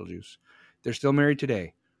like Beetlejuice. They're still married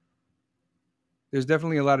today. There's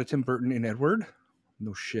definitely a lot of Tim Burton in Edward.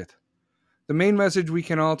 No shit. The main message we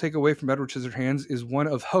can all take away from Edward Scissorhands is one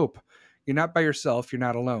of hope. You're not by yourself. You're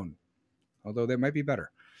not alone. Although that might be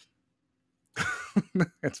better.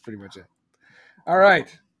 That's pretty much it. All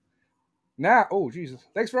right. Now, oh, Jesus.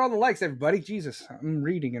 Thanks for all the likes, everybody. Jesus, I'm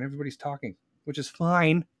reading and everybody's talking, which is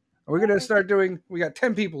fine. We're going to start doing, we got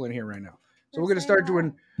 10 people in here right now. So we're going to start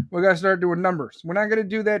doing numbers. We're not going to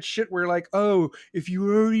do that shit where like, oh, if you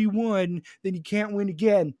already won, then you can't win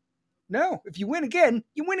again. No, if you win again,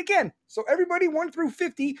 you win again. So everybody 1 through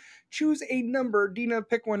 50, choose a number. Dina,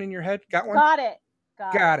 pick one in your head. Got one? Got it.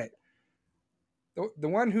 Got it. The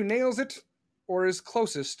one who nails it or is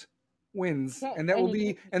closest wins. Okay, And that will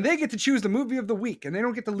be, and they get to choose the movie of the week. And they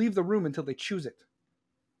don't get to leave the room until they choose it.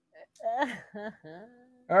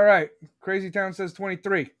 All right. Crazy Town says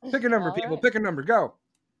 23. Pick a number, All people. right. Pick a number. Go.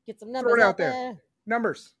 Get some Throw numbers it out out there.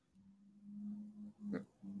 Numbers.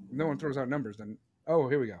 No one throws out numbers then. Oh,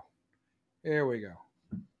 here we go. Here we go.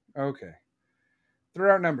 Okay.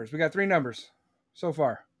 Throw out numbers. We got 3 numbers so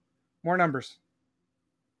far. More numbers.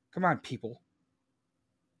 Come on, people.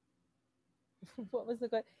 What was the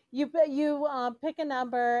good? You pick a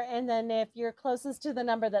number, and then if you're closest to the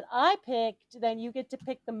number that I picked, then you get to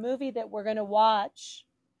pick the movie that we're going to watch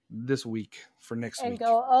This week for next and week.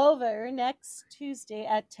 go over next Tuesday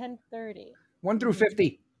at 10:30. 1 through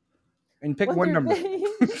 50. And pick one number.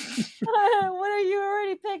 What are you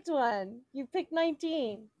already picked one? You picked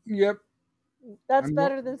 19. Yep. That's I'm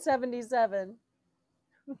better than 77.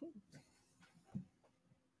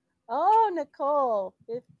 Oh, Nicole,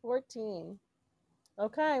 14.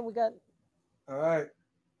 Okay, we got. All right.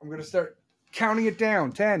 I'm going to start counting it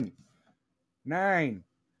down. 10, 9,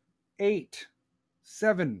 8,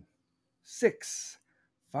 7, 6,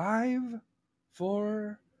 5,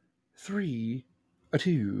 4, 3, a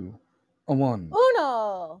 2, a 1. Uno.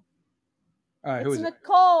 All right, who It's is it?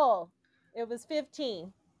 Nicole. It was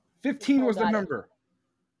 15. 15 Nicole was the got it. number.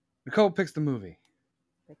 Nicole picks the movie.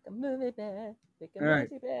 Pick a movie, babe. Pick a All right.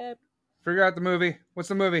 movie, babe. Figure out the movie. What's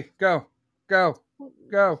the movie? Go. Go.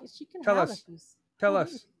 Go. She can Tell have us. a goose. Tell Oh,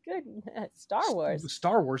 us. Goodness. Star Wars.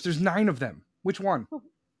 Star Wars. There's 9 of them. Which one?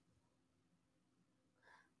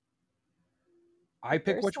 I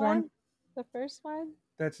pick First which one? The first one?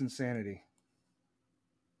 That's insanity.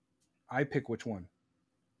 I pick which one?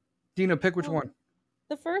 Dina, pick which Well, one?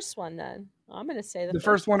 The first one, then. I'm going to say The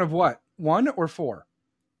first one of what? 1 or 4?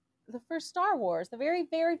 The first Star Wars. The very,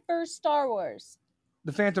 very first Star Wars.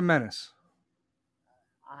 The Phantom Menace.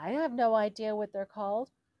 I have no idea what they're called.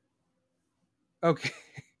 Okay.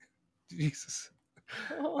 Jesus.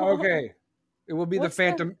 Okay. It will be What's the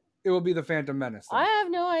Phantom. It will be the Phantom Menace. then. I have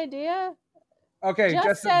no idea. Okay.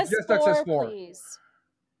 Just Just says 4. please.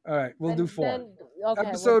 All right. We'll do 4. Okay,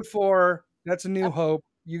 Episode 4. That's A New Hope.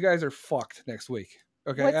 You guys are fucked next week.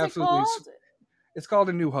 Okay. what's Absolutely. it called? It's called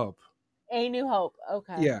A New Hope. A New Hope.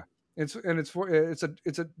 Okay. Yeah. There's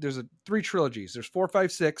 3 trilogies. There's 4,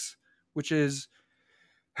 5, 6, which is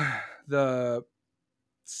the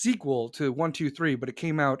sequel to 1, 2, 3, but it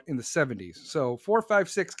came out in the 70s. So 4, 5,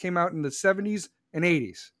 6 came out in the 70s and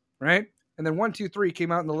 80s, right? And then 1, 2, 3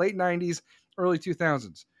 came out in the late 90s, early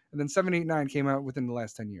 2000s. And then 7, 8, 9 came out within the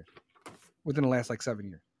last 10 years. Within the last 7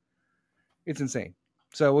 years. It's insane.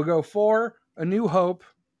 So we'll go 4, A New Hope,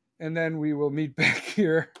 and then we will meet back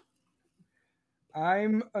here.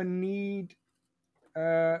 I'm a nerd,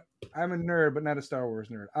 but not a Star Wars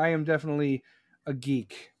nerd. I am definitely a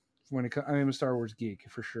geek when it comes. I am a Star Wars geek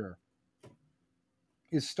for sure.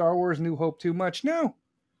 Is Star Wars New Hope too much? No,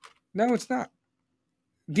 it's not.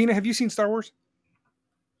 Dina, have you seen Star Wars?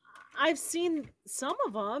 I've seen some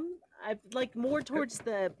of them. I like more towards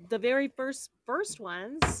the very first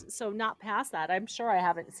ones, so not past that. I'm sure I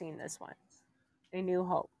haven't seen this one. A New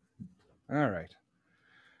Hope. All right.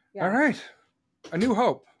 Yeah. All right. A New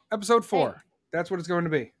Hope, episode 4. Hey. That's what it's going to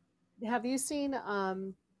be. Have you seen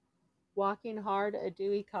Walking Hard, a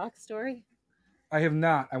Dewey Cox story? I have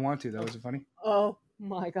not. I want to, though. Is it funny? Oh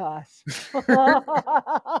my gosh. I'm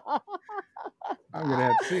going to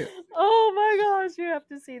have to see it. Oh my gosh, you have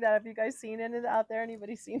to see that. Have you guys seen it out there?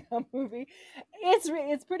 Anybody seen that movie?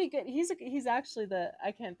 It's pretty good. He's actually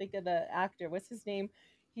I can't think of the actor. What's his name?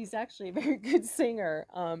 He's actually a very good singer.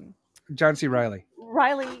 John C. Riley.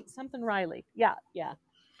 Riley, something Riley. Yeah, yeah.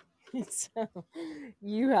 So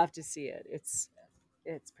you have to see it. It's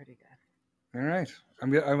pretty good. All right,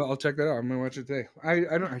 I'll check that out. I'm gonna watch it today.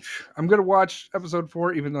 I'm gonna watch episode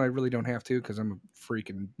 4, even though I really don't have to because I'm a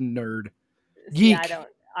freaking nerd. See, Geek.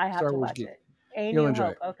 I have Star to Wars watch geek. it. A You'll New enjoy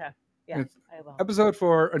Hope. it. Okay. Yeah. It's I will. episode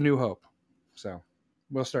 4, A New Hope. So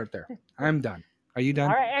we'll start there. I'm done. Are you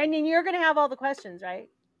done? All right, and then you're gonna have all the questions, right?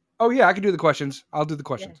 Oh yeah, I can do the questions. I'll do the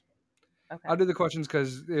questions. Okay. I'll do the questions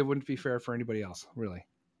because it wouldn't be fair for anybody else, really.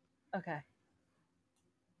 Okay.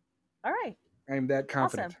 All right. I'm that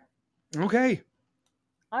confident. Okay.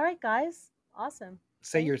 All right, guys. Awesome.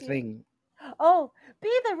 Say Thank your you. thing. Oh,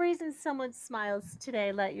 be the reason someone smiles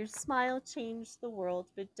today. Let your smile change the world,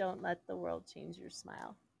 but don't let the world change your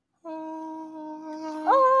smile. Oh.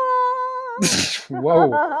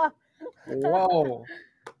 Whoa. Whoa.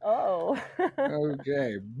 Oh.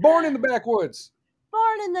 Okay. Born in the backwoods.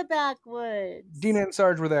 Born in the backwoods. Dina and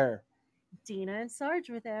Sarge were there. Dina and Sarge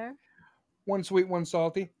were there. One sweet, one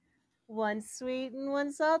salty. One sweet and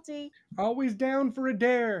one salty. Always down for a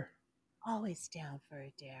dare. Always down for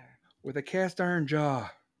a dare. With a cast iron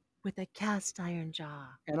jaw. With a cast iron jaw.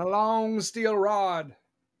 And a long steel rod.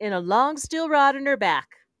 And a long steel rod in her back.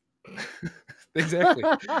 Exactly.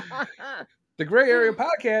 The Gray Area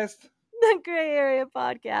Podcast. The Gray Area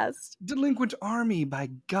Podcast. Delinquent Army by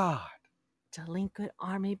God. Delinquent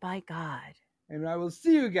Army by God. And I will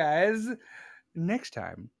see you guys next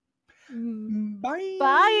time. Bye.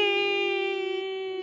 Bye.